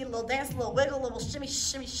need. A little dance, a little wiggle, a little shimmy,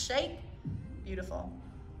 shimmy, shake. Beautiful.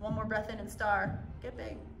 One more breath in and star. Get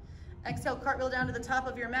big. Exhale, cartwheel down to the top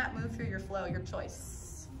of your mat. Move through your flow, your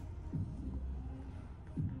choice.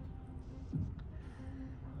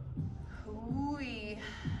 Ooh-wee.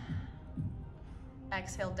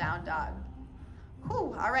 Exhale, down dog.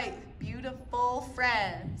 Whew, all right, beautiful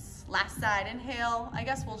friends. Last side, inhale. I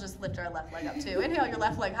guess we'll just lift our left leg up too. Inhale your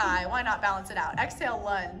left leg high. Why not balance it out? Exhale,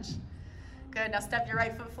 lunge. Good, now step your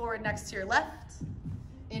right foot forward next to your left.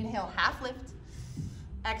 Inhale, half lift.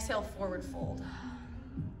 Exhale, forward fold.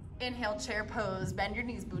 Inhale, chair pose. Bend your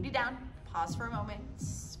knees, booty down. Pause for a moment.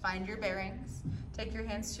 Find your bearings. Take your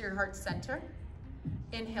hands to your heart center.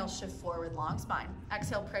 Inhale, shift forward, long spine.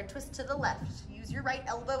 Exhale, prayer twist to the left. Use your right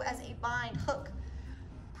elbow as a bind, hook.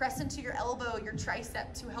 Press into your elbow, your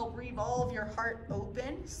tricep to help revolve your heart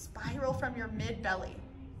open. Spiral from your mid belly.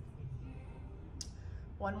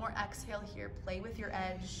 One more exhale here, play with your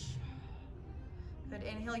edge. Good,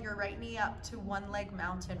 inhale your right knee up to one leg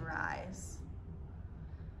mountain rise.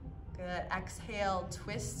 Good, exhale,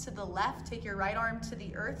 twist to the left, take your right arm to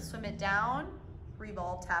the earth, swim it down,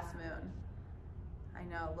 revolved half moon. I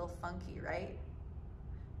know, a little funky, right?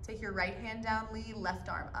 Take your right hand down, lead, left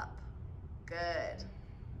arm up. Good.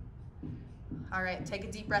 All right, take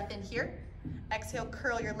a deep breath in here. Exhale,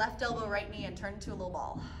 curl your left elbow, right knee, and turn into a little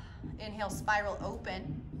ball. Inhale, spiral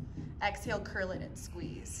open. Exhale, curl it and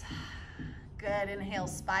squeeze. Good, inhale,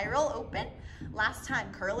 spiral open. Last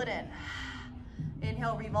time, curl it in.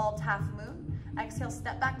 Inhale, revolved half moon. Exhale,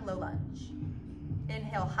 step back, low lunge.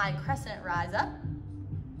 Inhale, high crescent, rise up.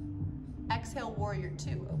 Exhale, warrior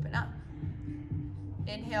two, open up.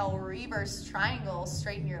 Inhale, reverse triangle,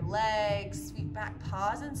 straighten your legs, sweep back,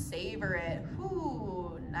 pause and savor it.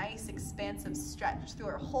 Whoo, nice expansive stretch through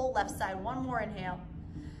our whole left side. One more inhale.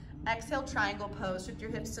 Exhale, triangle pose, shift your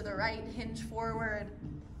hips to the right, hinge forward.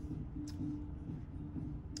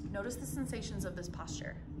 Notice the sensations of this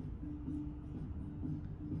posture.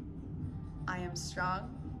 I am strong,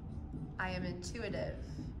 I am intuitive,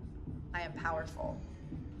 I am powerful.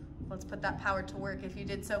 Let's put that power to work. If you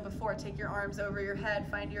did so before, take your arms over your head,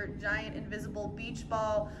 find your giant invisible beach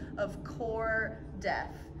ball of core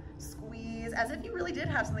death. Squeeze as if you really did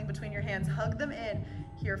have something between your hands. Hug them in.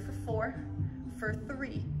 Here for 4, for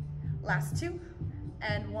 3, last 2,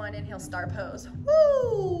 and 1. Inhale, star pose.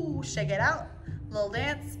 Woo! Shake it out. Little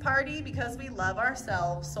dance party because we love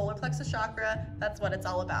ourselves. Solar Plexus Chakra, that's what it's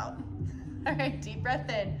all about. All right, deep breath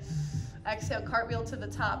in. Exhale, cartwheel to the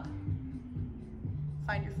top.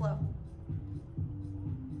 Find your flow.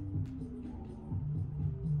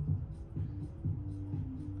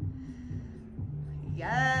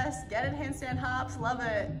 Yes, get it, handstand hops, love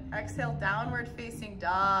it. Exhale, downward facing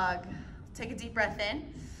dog. Take a deep breath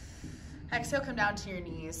in. Exhale, come down to your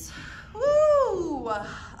knees. Woo!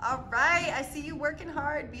 All right, I see you working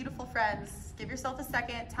hard, beautiful friends. Give yourself a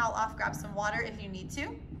second, towel off, grab some water if you need to.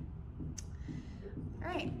 All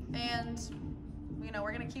right, and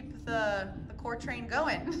we're gonna keep the core train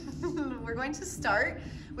going. We're going to start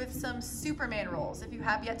with some Superman rolls. If you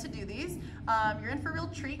have yet to do these, you're in for a real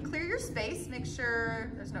treat. Clear your space, make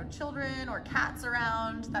sure there's no children or cats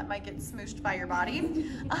around that might get smooshed by your body.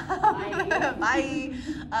 Bye.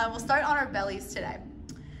 We'll start on our bellies today.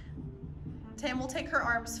 Tam will take her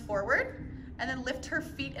arms forward and then lift her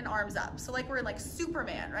feet and arms up. So like we're like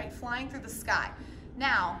Superman, right? Flying through the sky.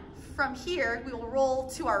 Now, from here, we will roll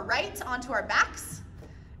to our right onto our backs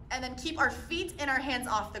and then keep our feet and our hands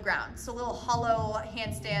off the ground. So a little hollow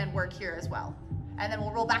handstand work here as well. And then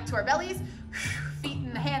we'll roll back to our bellies, feet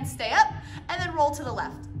and hands stay up, and then roll to the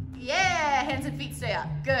left. Yeah, hands and feet stay up,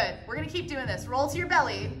 good. We're gonna keep doing this. Roll to your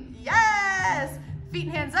belly, yes! Feet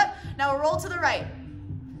and hands up, now we'll roll to the right.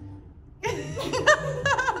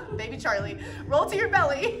 Baby Charlie, roll to your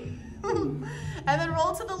belly. And then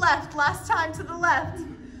roll to the left, last time to the left.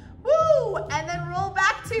 Woo! And then roll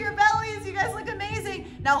back to your bellies. You guys look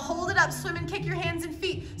amazing. Now hold it up, swim and kick your hands and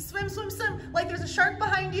feet. Swim, swim, swim, like there's a shark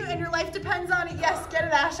behind you and your life depends on it. Yes, get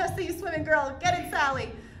it, Ash. I see you swimming, girl. Get it,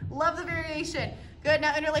 Sally. Love the variation. Good,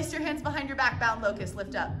 now interlace your hands behind your back, bound locust,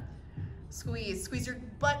 lift up. Squeeze, squeeze your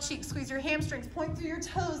butt cheeks, squeeze your hamstrings, point through your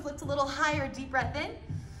toes, lift a little higher, deep breath in.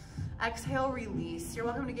 Exhale, release. You're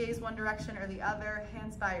welcome to gaze one direction or the other,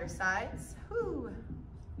 hands by your sides. Whew.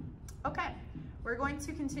 Okay. We're going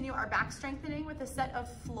to continue our back strengthening with a set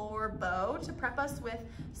of floor bow to prep us with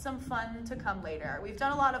some fun to come later. We've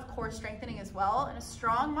done a lot of core strengthening as well, and a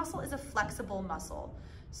strong muscle is a flexible muscle.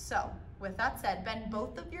 So with that said, bend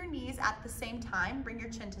both of your knees at the same time, bring your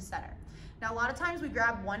chin to center. Now a lot of times we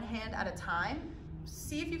grab one hand at a time.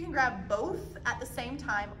 See if you can grab both at the same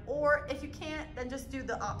time, or if you can't, then just do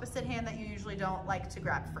the opposite hand that you usually don't like to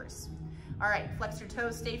grab first. All right, flex your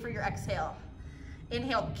toes, stay for your exhale.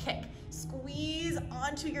 Inhale, kick. Squeeze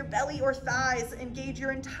onto your belly or thighs. Engage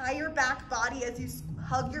your entire back body as you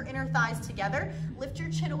hug your inner thighs together. Lift your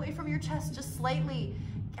chin away from your chest just slightly.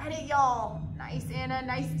 Get it, y'all. Nice, Anna,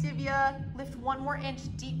 nice, Divya. Lift one more inch,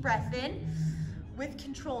 deep breath in. With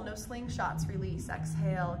control, no slingshots, release,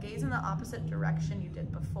 exhale. Gaze in the opposite direction you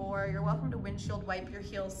did before. You're welcome to windshield wipe your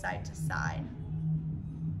heels side to side.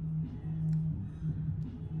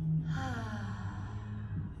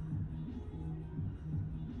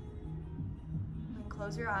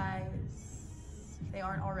 Close your eyes, if they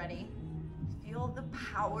aren't already. Feel the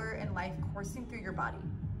power and life coursing through your body.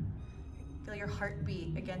 Feel your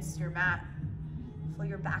heartbeat against your mat. Feel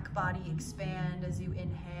your back body expand as you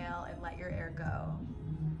inhale and let your air go.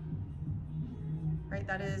 right?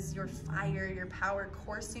 That is your fire, your power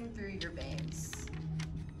coursing through your veins.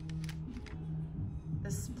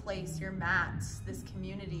 This place, your mat, this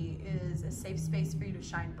community is a safe space for you to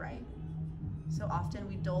shine bright. So often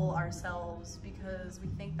we dull ourselves because we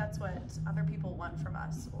think that's what other people want from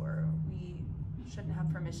us, or we shouldn't have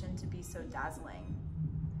permission to be so dazzling,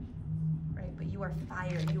 right? But you are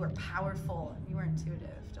fire, you are powerful, and you are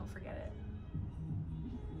intuitive. Don't forget it.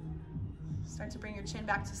 Start to bring your chin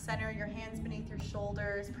back to center, your hands beneath your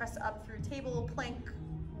shoulders, press up through table, plank.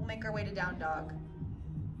 We'll make our way to down dog.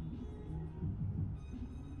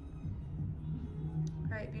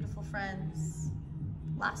 All right, beautiful friends.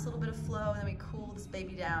 Last little bit of flow, and then we cool this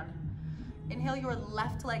baby down. Inhale your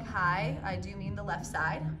left leg high. I do mean the left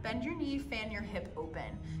side. Bend your knee, fan your hip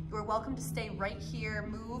open. You are welcome to stay right here,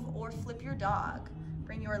 move or flip your dog.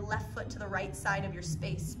 Bring your left foot to the right side of your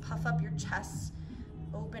space. Puff up your chest,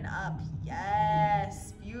 open up.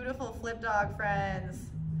 Yes, beautiful flip dog, friends.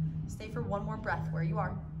 Stay for one more breath where you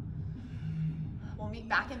are. We'll meet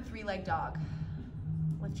back in three-leg dog.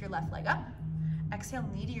 Lift your left leg up. Exhale,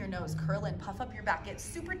 knee to your nose, curl in, puff up your back. Get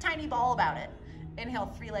super tiny ball about it. Inhale,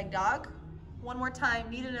 three-leg dog. One more time,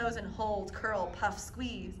 knee to nose and hold, curl, puff,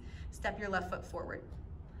 squeeze. Step your left foot forward.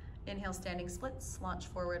 Inhale, standing splits, launch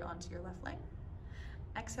forward onto your left leg.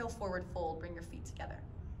 Exhale, forward fold, bring your feet together.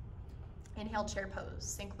 Inhale, chair pose,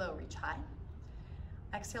 sink low, reach high.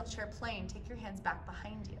 Exhale, chair plane, take your hands back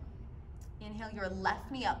behind you. Inhale your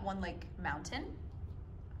left knee up, one leg mountain.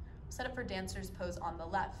 Set up for dancer's pose on the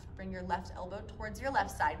left. Bring your left elbow towards your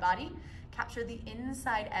left side body. Capture the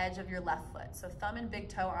inside edge of your left foot. So thumb and big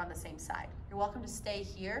toe are on the same side. You're welcome to stay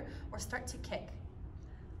here or start to kick.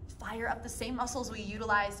 Fire up the same muscles we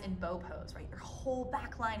utilized in bow pose, right? Your whole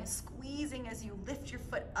back line is squeezing as you lift your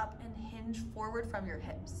foot up and hinge forward from your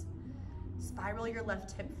hips. Spiral your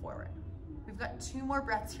left hip forward. We've got 2 more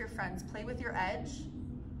breaths here, friends. Play with your edge.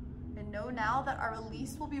 And know now that our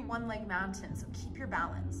release will be one leg mountain, so keep your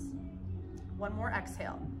balance. One more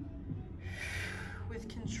exhale. With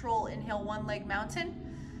control, inhale, one leg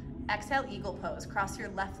mountain. Exhale, eagle pose. Cross your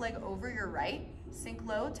left leg over your right. Sink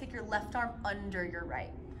low, take your left arm under your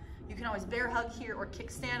right. You can always bear hug here or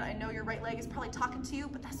kickstand. I know your right leg is probably talking to you,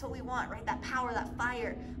 but that's what we want, right? That power, that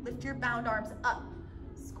fire. Lift your bound arms up.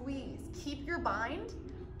 Squeeze. Keep your bind.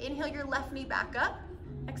 Inhale your left knee back up.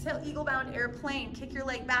 Exhale, eagle bound airplane. Kick your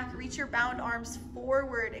leg back, reach your bound arms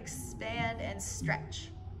forward, expand and stretch.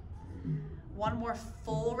 One more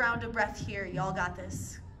full round of breath here. Y'all got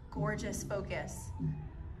this. Gorgeous focus.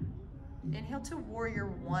 Inhale to warrior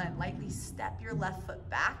one. Lightly step your left foot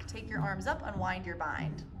back. Take your arms up, unwind your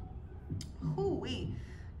bind. Hoo-wee.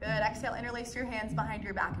 Good. Exhale, interlace your hands behind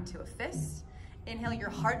your back into a fist. Inhale your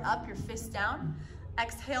heart up, your fist down.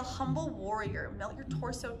 Exhale, humble warrior. Melt your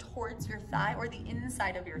torso towards your thigh or the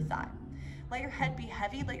inside of your thigh. Let your head be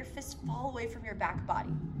heavy. Let your fist fall away from your back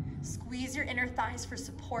body. Squeeze your inner thighs for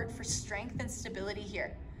support, for strength and stability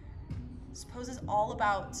here. This pose is all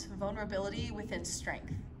about vulnerability within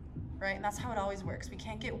strength, right? And that's how it always works. We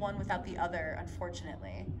can't get one without the other,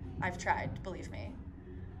 unfortunately. I've tried, believe me.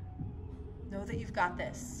 Know that you've got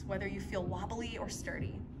this, whether you feel wobbly or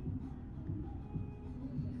sturdy.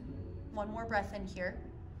 One more breath in here.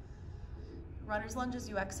 Runner's lunge as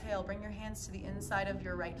you exhale. Bring your hands to the inside of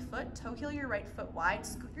your right foot. Toe heel your right foot wide.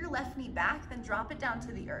 Scoot your left knee back, then drop it down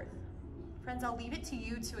to the earth. Friends, I'll leave it to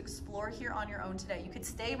you to explore here on your own today. You could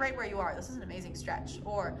stay right where you are. This is an amazing stretch,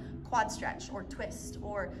 or quad stretch, or twist,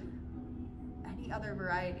 or any other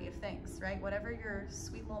variety of things, right? Whatever your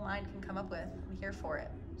sweet little mind can come up with, I'm here for it.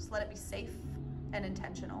 Just let it be safe and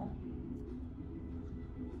intentional.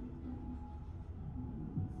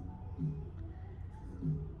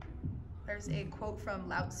 There's a quote from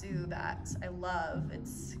Lao Tzu that I love.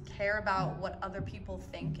 It's care about what other people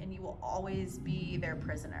think and you will always be their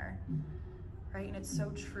prisoner, right? And it's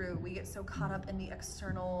so true. We get so caught up in the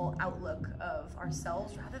external outlook of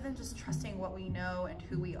ourselves rather than just trusting what we know and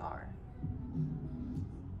who we are.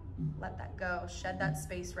 Let that go. Shed that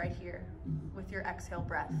space right here with your exhale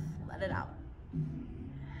breath. Let it out.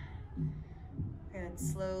 And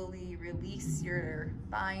slowly release your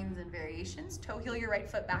binds and variations. Toe heel your right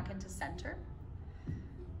foot back into center.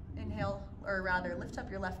 Inhale, or rather lift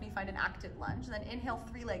up your left knee, find an active lunge. Then inhale,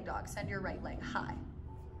 three-leg dog. Send your right leg high.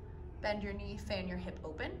 Bend your knee, fan your hip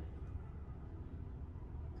open.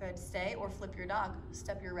 Good, stay or flip your dog.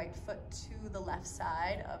 Step your right foot to the left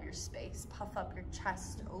side of your space. Puff up your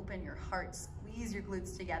chest, open your heart, squeeze your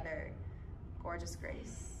glutes together. Gorgeous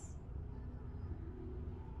grace.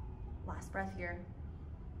 Last breath here.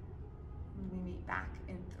 We meet back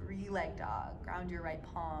in three-leg dog. Ground your right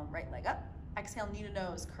palm, right leg up. Exhale, knee to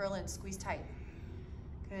nose, curl in, squeeze tight.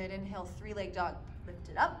 Good, inhale, three-leg dog. lift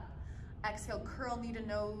it up. Exhale, curl knee to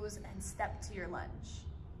nose and step to your lunge.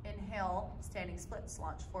 Inhale, standing splits,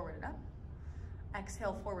 launch forward and up.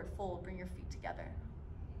 Exhale, forward fold, bring your feet together.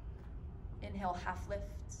 Inhale, half lift.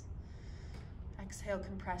 Exhale,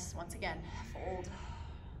 compress, once again, fold.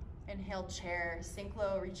 Inhale, chair, sink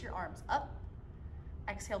low, reach your arms up.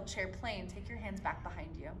 Exhale, chair plane, take your hands back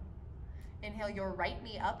behind you. Inhale your right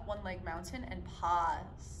knee up, one leg mountain, and pause.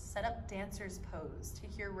 Set up dancer's pose.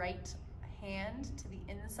 Take your right hand to the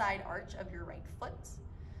inside arch of your right foot.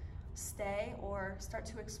 Stay or start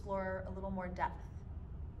to explore a little more depth.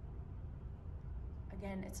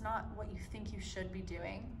 Again, it's not what you think you should be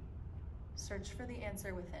doing. Search for the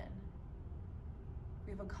answer within.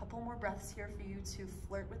 We have a couple more breaths here for you to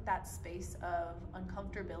flirt with that space of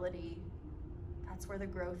uncomfortability. That's where the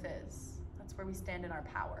growth is. That's where we stand in our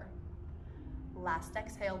power. Last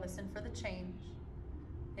exhale, listen for the change.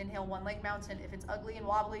 Inhale, one leg mountain. If it's ugly and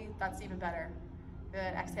wobbly, that's even better.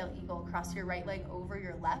 Good, exhale, eagle. Cross your right leg over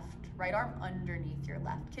your left, right arm underneath your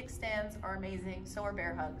left. Kickstands are amazing, so are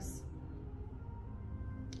bear hugs.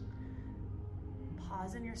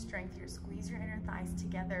 Pause in your strength here. Squeeze your inner thighs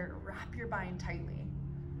together. Wrap your spine tightly.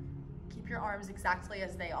 Keep your arms exactly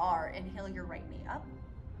as they are. Inhale your right knee up.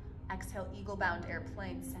 Exhale, eagle bound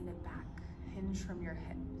airplane. Send it back. Hinge from your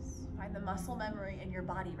hips. Find the muscle memory in your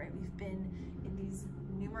body, right? We've been in these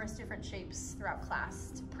numerous different shapes throughout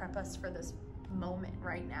class to prep us for this moment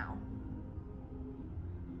right now.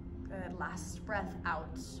 Good, last breath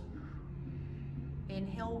out.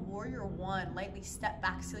 Inhale, warrior one. Lightly step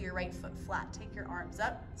back, seal your right foot flat. Take your arms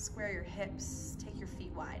up, square your hips, take your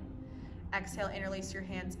feet wide. Exhale, interlace your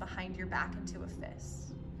hands behind your back into a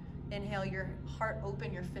fist. Inhale, your heart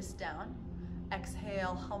open, your fist down.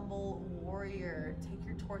 Exhale, humble warrior. Take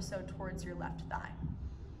your torso towards your left thigh.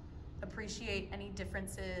 Appreciate any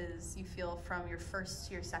differences you feel from your first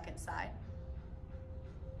to your second side.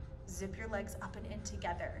 Zip your legs up and in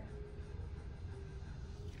together.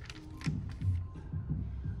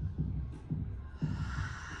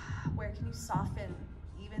 Where can you soften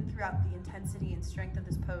even throughout the intensity and strength of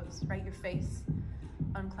this pose? Right your face,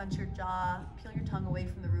 unclench your jaw, peel your tongue away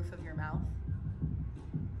from the roof of your mouth.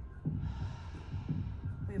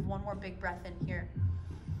 We have one more big breath in here.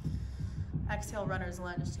 Exhale, runner's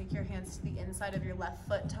lunge. Take your hands to the inside of your left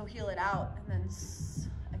foot, toe heel it out, and then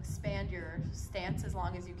expand your stance as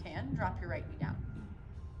long as you can. Drop your right knee down.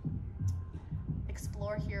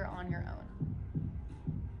 Explore here on your own.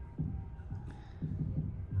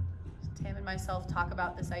 Tam and myself talk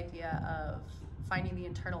about this idea of finding the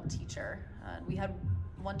internal teacher. We had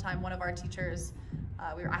one time one of our teachers,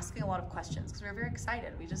 we were asking a lot of questions because we were very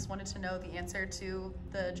excited. We just wanted to know the answer to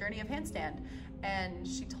the journey of handstand. And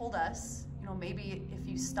she told us, you know, maybe if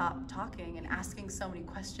you stop talking and asking so many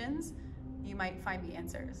questions, you might find the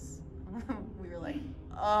answers. We were like,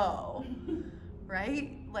 oh,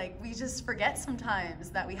 right? Like we just forget sometimes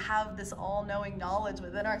that we have this all-knowing knowledge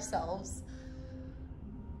within ourselves.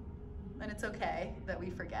 And it's okay that we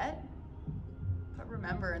forget. But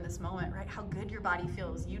remember in this moment, right, how good your body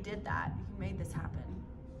feels. You did that. You made this happen.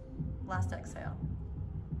 Last exhale.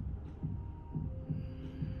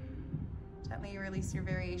 Gently release your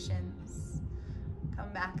variations.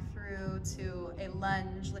 Come back through to a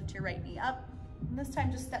lunge. Lift your right knee up. And this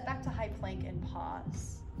time just step back to high plank and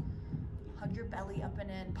pause. Hug your belly up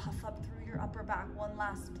and in. Puff up through your upper back. One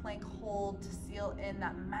last plank hold to seal in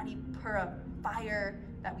that Manipura fire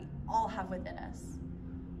that we all have within us.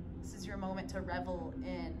 This is your moment to revel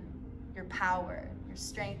in your power, your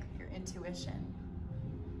strength, your intuition.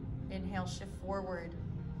 Inhale, shift forward.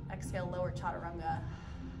 Exhale, lower chaturanga.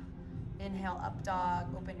 Inhale, up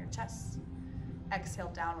dog, open your chest.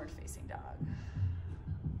 Exhale, downward facing dog.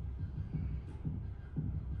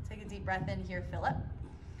 Take a deep breath in here, fill up.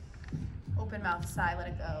 Open mouth, sigh, let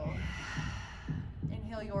it go.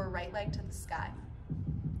 Inhale your right leg to the sky.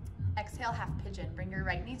 Exhale, half pigeon. Bring your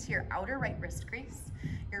right knee to your outer right wrist crease.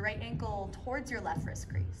 Your right ankle towards your left wrist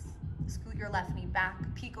crease. Scoot your left knee back,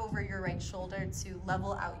 peek over your right shoulder to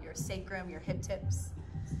level out your sacrum, your hip tips.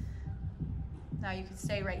 Now you can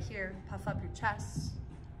stay right here, puff up your chest,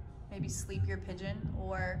 maybe sleep your pigeon,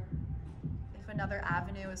 or if another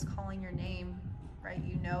avenue is calling your name, right,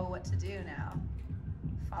 you know what to do now.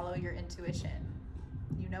 Follow your intuition.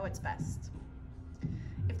 You know it's best.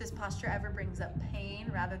 If this posture ever brings up pain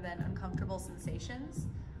rather than uncomfortable sensations,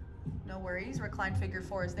 no worries, reclined figure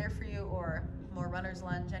four is there for you, or more runner's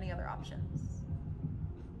lunge, any other options.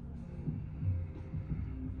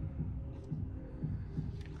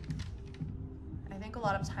 I think a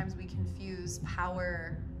lot of times we confuse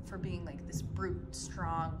power for being like this brute,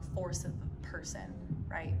 strong force of a person,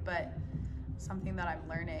 right? But something that I'm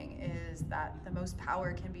learning is that the most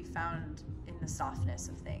power can be found in the softness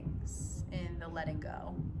of things, in the letting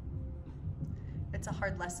go. It's a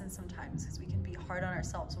hard lesson sometimes because we can be hard on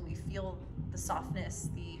ourselves when we feel the softness,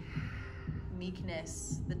 the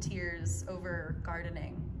meekness, the tears over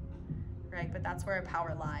gardening, right? But that's where our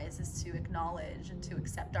power lies, is to acknowledge and to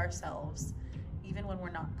accept ourselves even when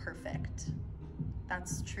we're not perfect.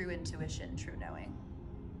 That's true intuition, true knowing.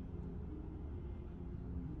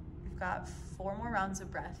 We've got 4 more rounds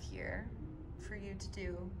of breath here for you to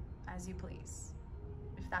do as you please.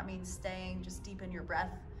 If that means staying, just deepen your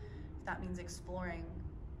breath. If that means exploring,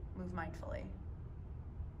 move mindfully.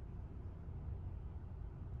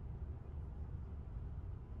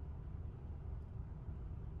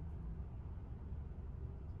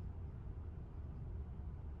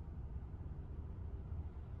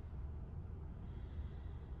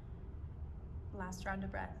 Last round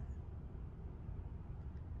of breath.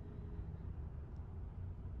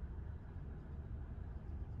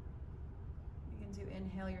 You can do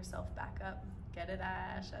inhale yourself back up. Get it,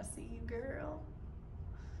 Ash. I see you, girl.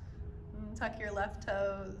 Tuck your left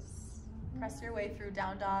toes. Press your way through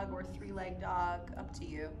down dog or 3-leg dog, up to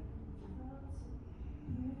you.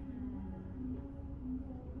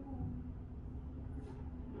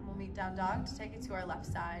 We'll meet down dog to take it to our left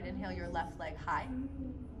side. Inhale your left leg high.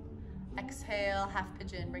 Exhale, half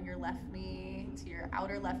pigeon. Bring your left knee to your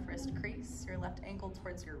outer left wrist crease, your left ankle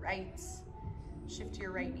towards your right. Shift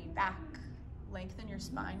your right knee back. Lengthen your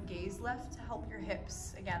spine, gaze left to help your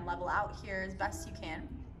hips, again, level out here as best you can.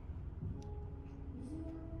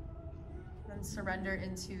 Then surrender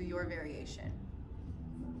into your variation.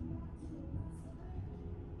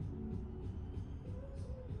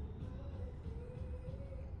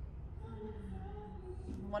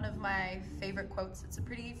 One of my favorite quotes, it's a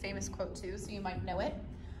pretty famous quote too, so you might know it,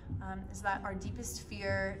 is that our deepest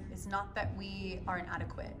fear is not that we are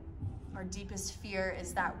inadequate. Our deepest fear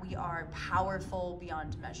is that we are powerful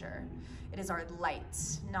beyond measure. It is our light,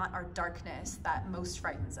 not our darkness, that most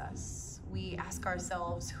frightens us. We ask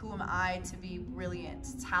ourselves, who am I to be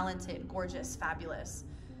brilliant, talented, gorgeous, fabulous?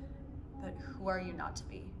 But who are you not to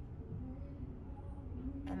be?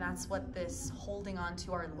 And that's what this holding on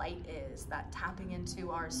to our light is, that tapping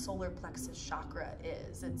into our solar plexus chakra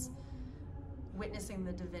is. It's witnessing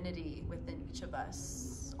the divinity within each of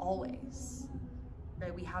us, always.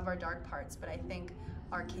 Right? We have our dark parts, but I think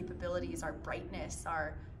our capabilities, our brightness,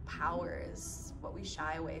 our power is what we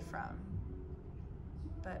shy away from.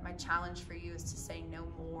 But my challenge for you is to say no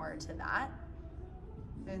more to that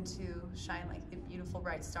than to shine like the beautiful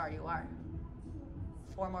bright star you are.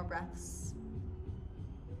 4 more breaths.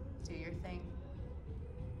 Do your thing.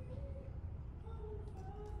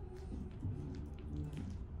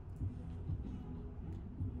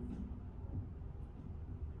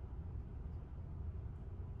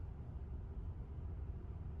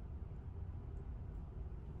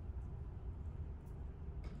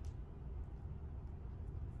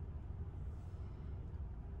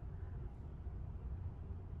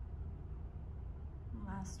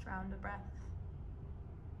 Last round of breath.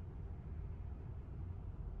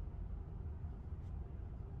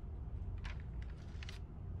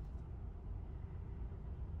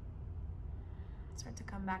 Start to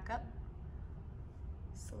come back up.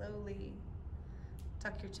 Slowly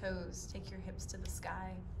tuck your toes, take your hips to the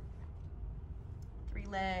sky.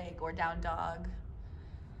 3-leg or down dog.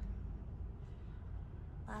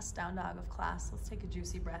 Last down dog of class. Let's take a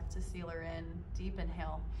juicy breath to seal her in. Deep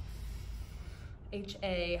inhale.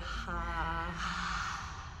 H-A, ha.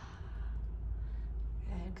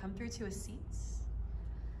 And come through to a seat.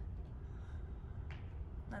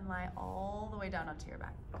 Then lie all the way down onto your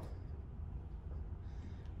back.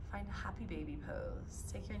 Find a happy baby pose.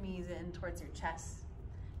 Take your knees in towards your chest.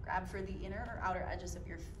 Grab for the inner or outer edges of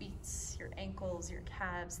your feet, your ankles, your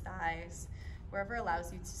calves, thighs, wherever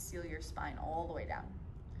allows you to seal your spine all the way down.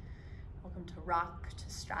 Welcome to rock, to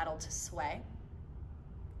straddle, to sway.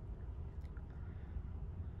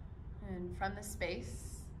 And from this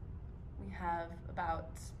space, we have about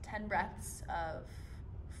 10 breaths of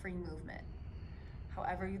free movement.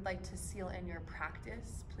 However you'd like to seal in your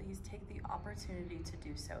practice, please take the opportunity to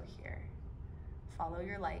do so here. Follow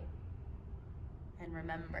your light, and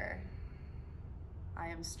remember, I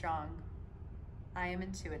am strong, I am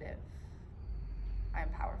intuitive, I am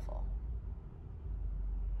powerful.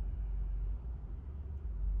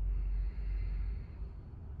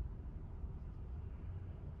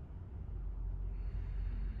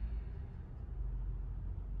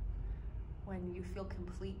 When you feel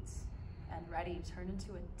complete and ready, turn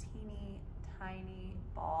into a teeny tiny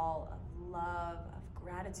ball of love, of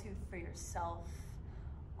gratitude for yourself,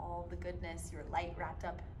 all the goodness, your light wrapped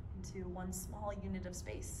up into one small unit of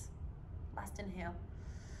space. Last inhale.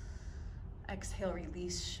 Exhale,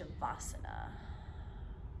 release Shavasana.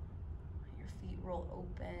 Let your feet roll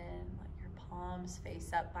open. Let your palms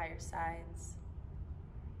face up by your sides.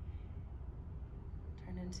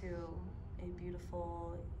 Turn into a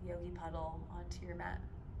beautiful yogi puddle onto your mat.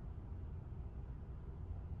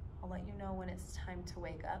 I'll let you know when it's time to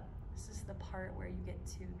wake up. This is the part where you get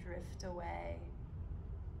to drift away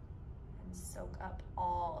and soak up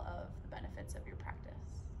all of the benefits of your practice.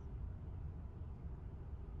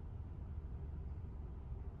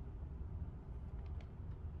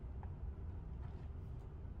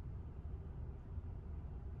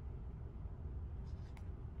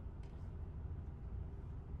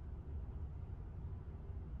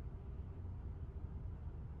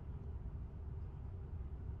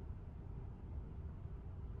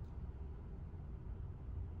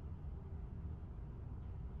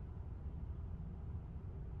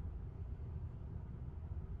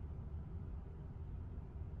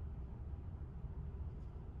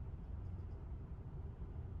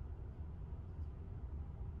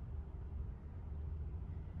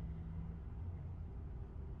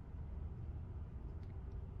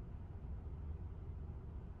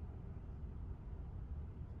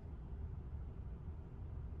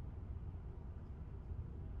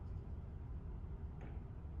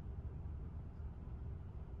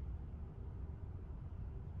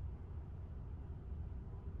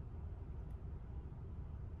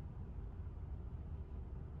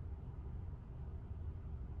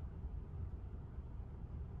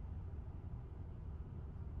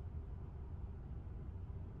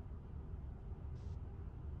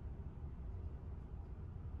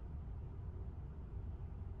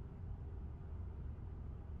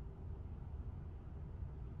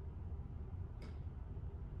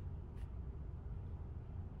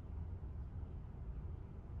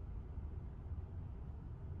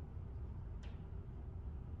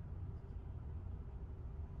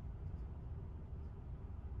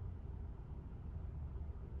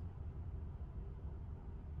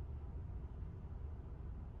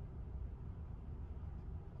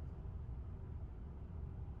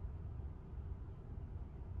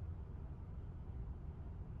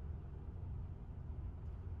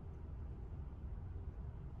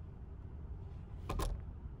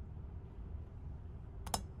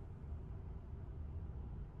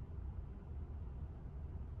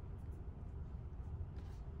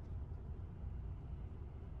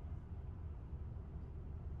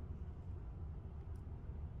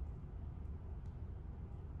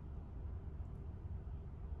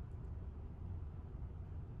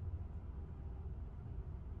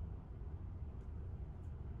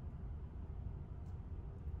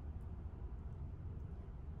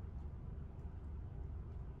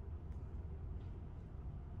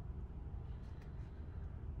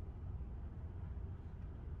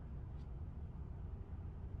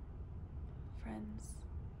 Friends,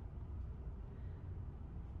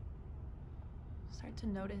 start to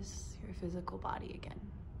notice your physical body again.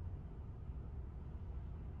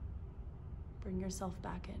 Bring yourself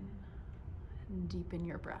back in and deepen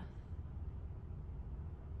your breath.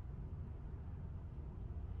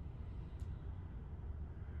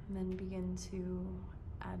 And then begin to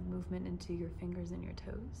add movement into your fingers and your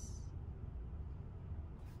toes.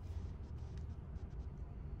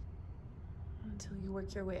 Until you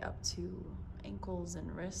work your way up to ankles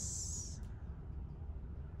and wrists.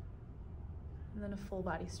 And then a full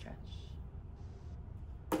body stretch.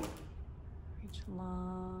 Reach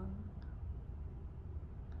long.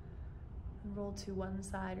 And roll to one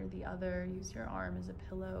side or the other. Use your arm as a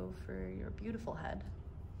pillow for your beautiful head.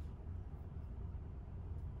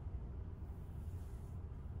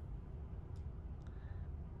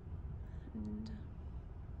 And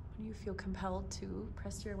when you feel compelled to,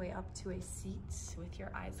 press your way up to a seat with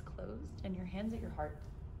your eyes closed and your hands at your heart.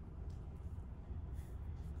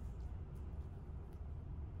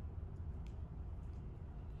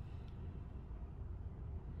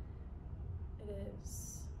 It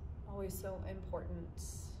is always so important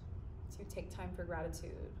to take time for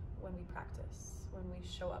gratitude when we practice, when we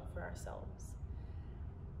show up for ourselves,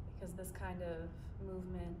 because this kind of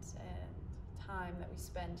movement and time that we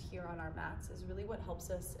spend here on our mats is really what helps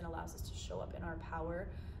us and allows us to show up in our power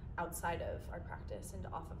outside of our practice and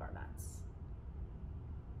off of our mats.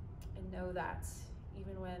 And know that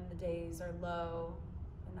even when the days are low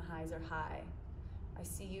and the highs are high, I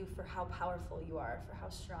see you for how powerful you are, for how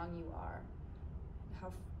strong you are,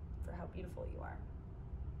 and for how beautiful you are.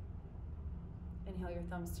 Inhale your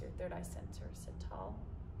thumbs to your third eye center, sit tall.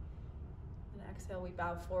 And exhale, we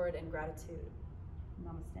bow forward in gratitude.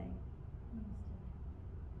 Namaste.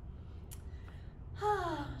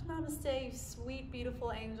 Namaste, you sweet,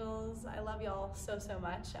 beautiful angels. I love y'all so, so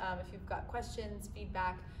much. If you've got questions,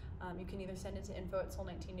 feedback, you can either send it to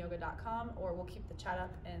info@soul19yoga.com, or we'll keep the chat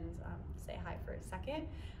up and say hi for a second.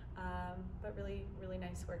 But really, really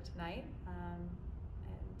nice work tonight. And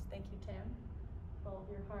thank you, Tam, for all of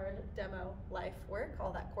your hard demo life work,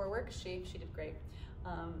 all that core work. She did great.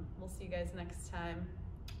 We'll see you guys next time.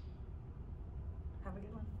 Have a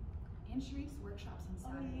good one. And Sharif's workshops on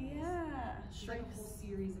Saturdays. Oh, yeah. There's like a whole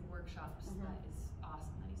series of workshops that is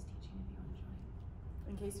awesome that he's teaching if you want to join.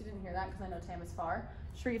 In case you didn't hear that, because I know Tam is far,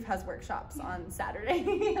 Sharif has workshops on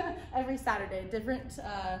Saturday. Every Saturday, different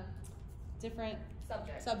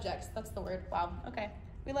subjects. That's the word. Wow. Okay.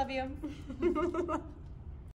 We love you.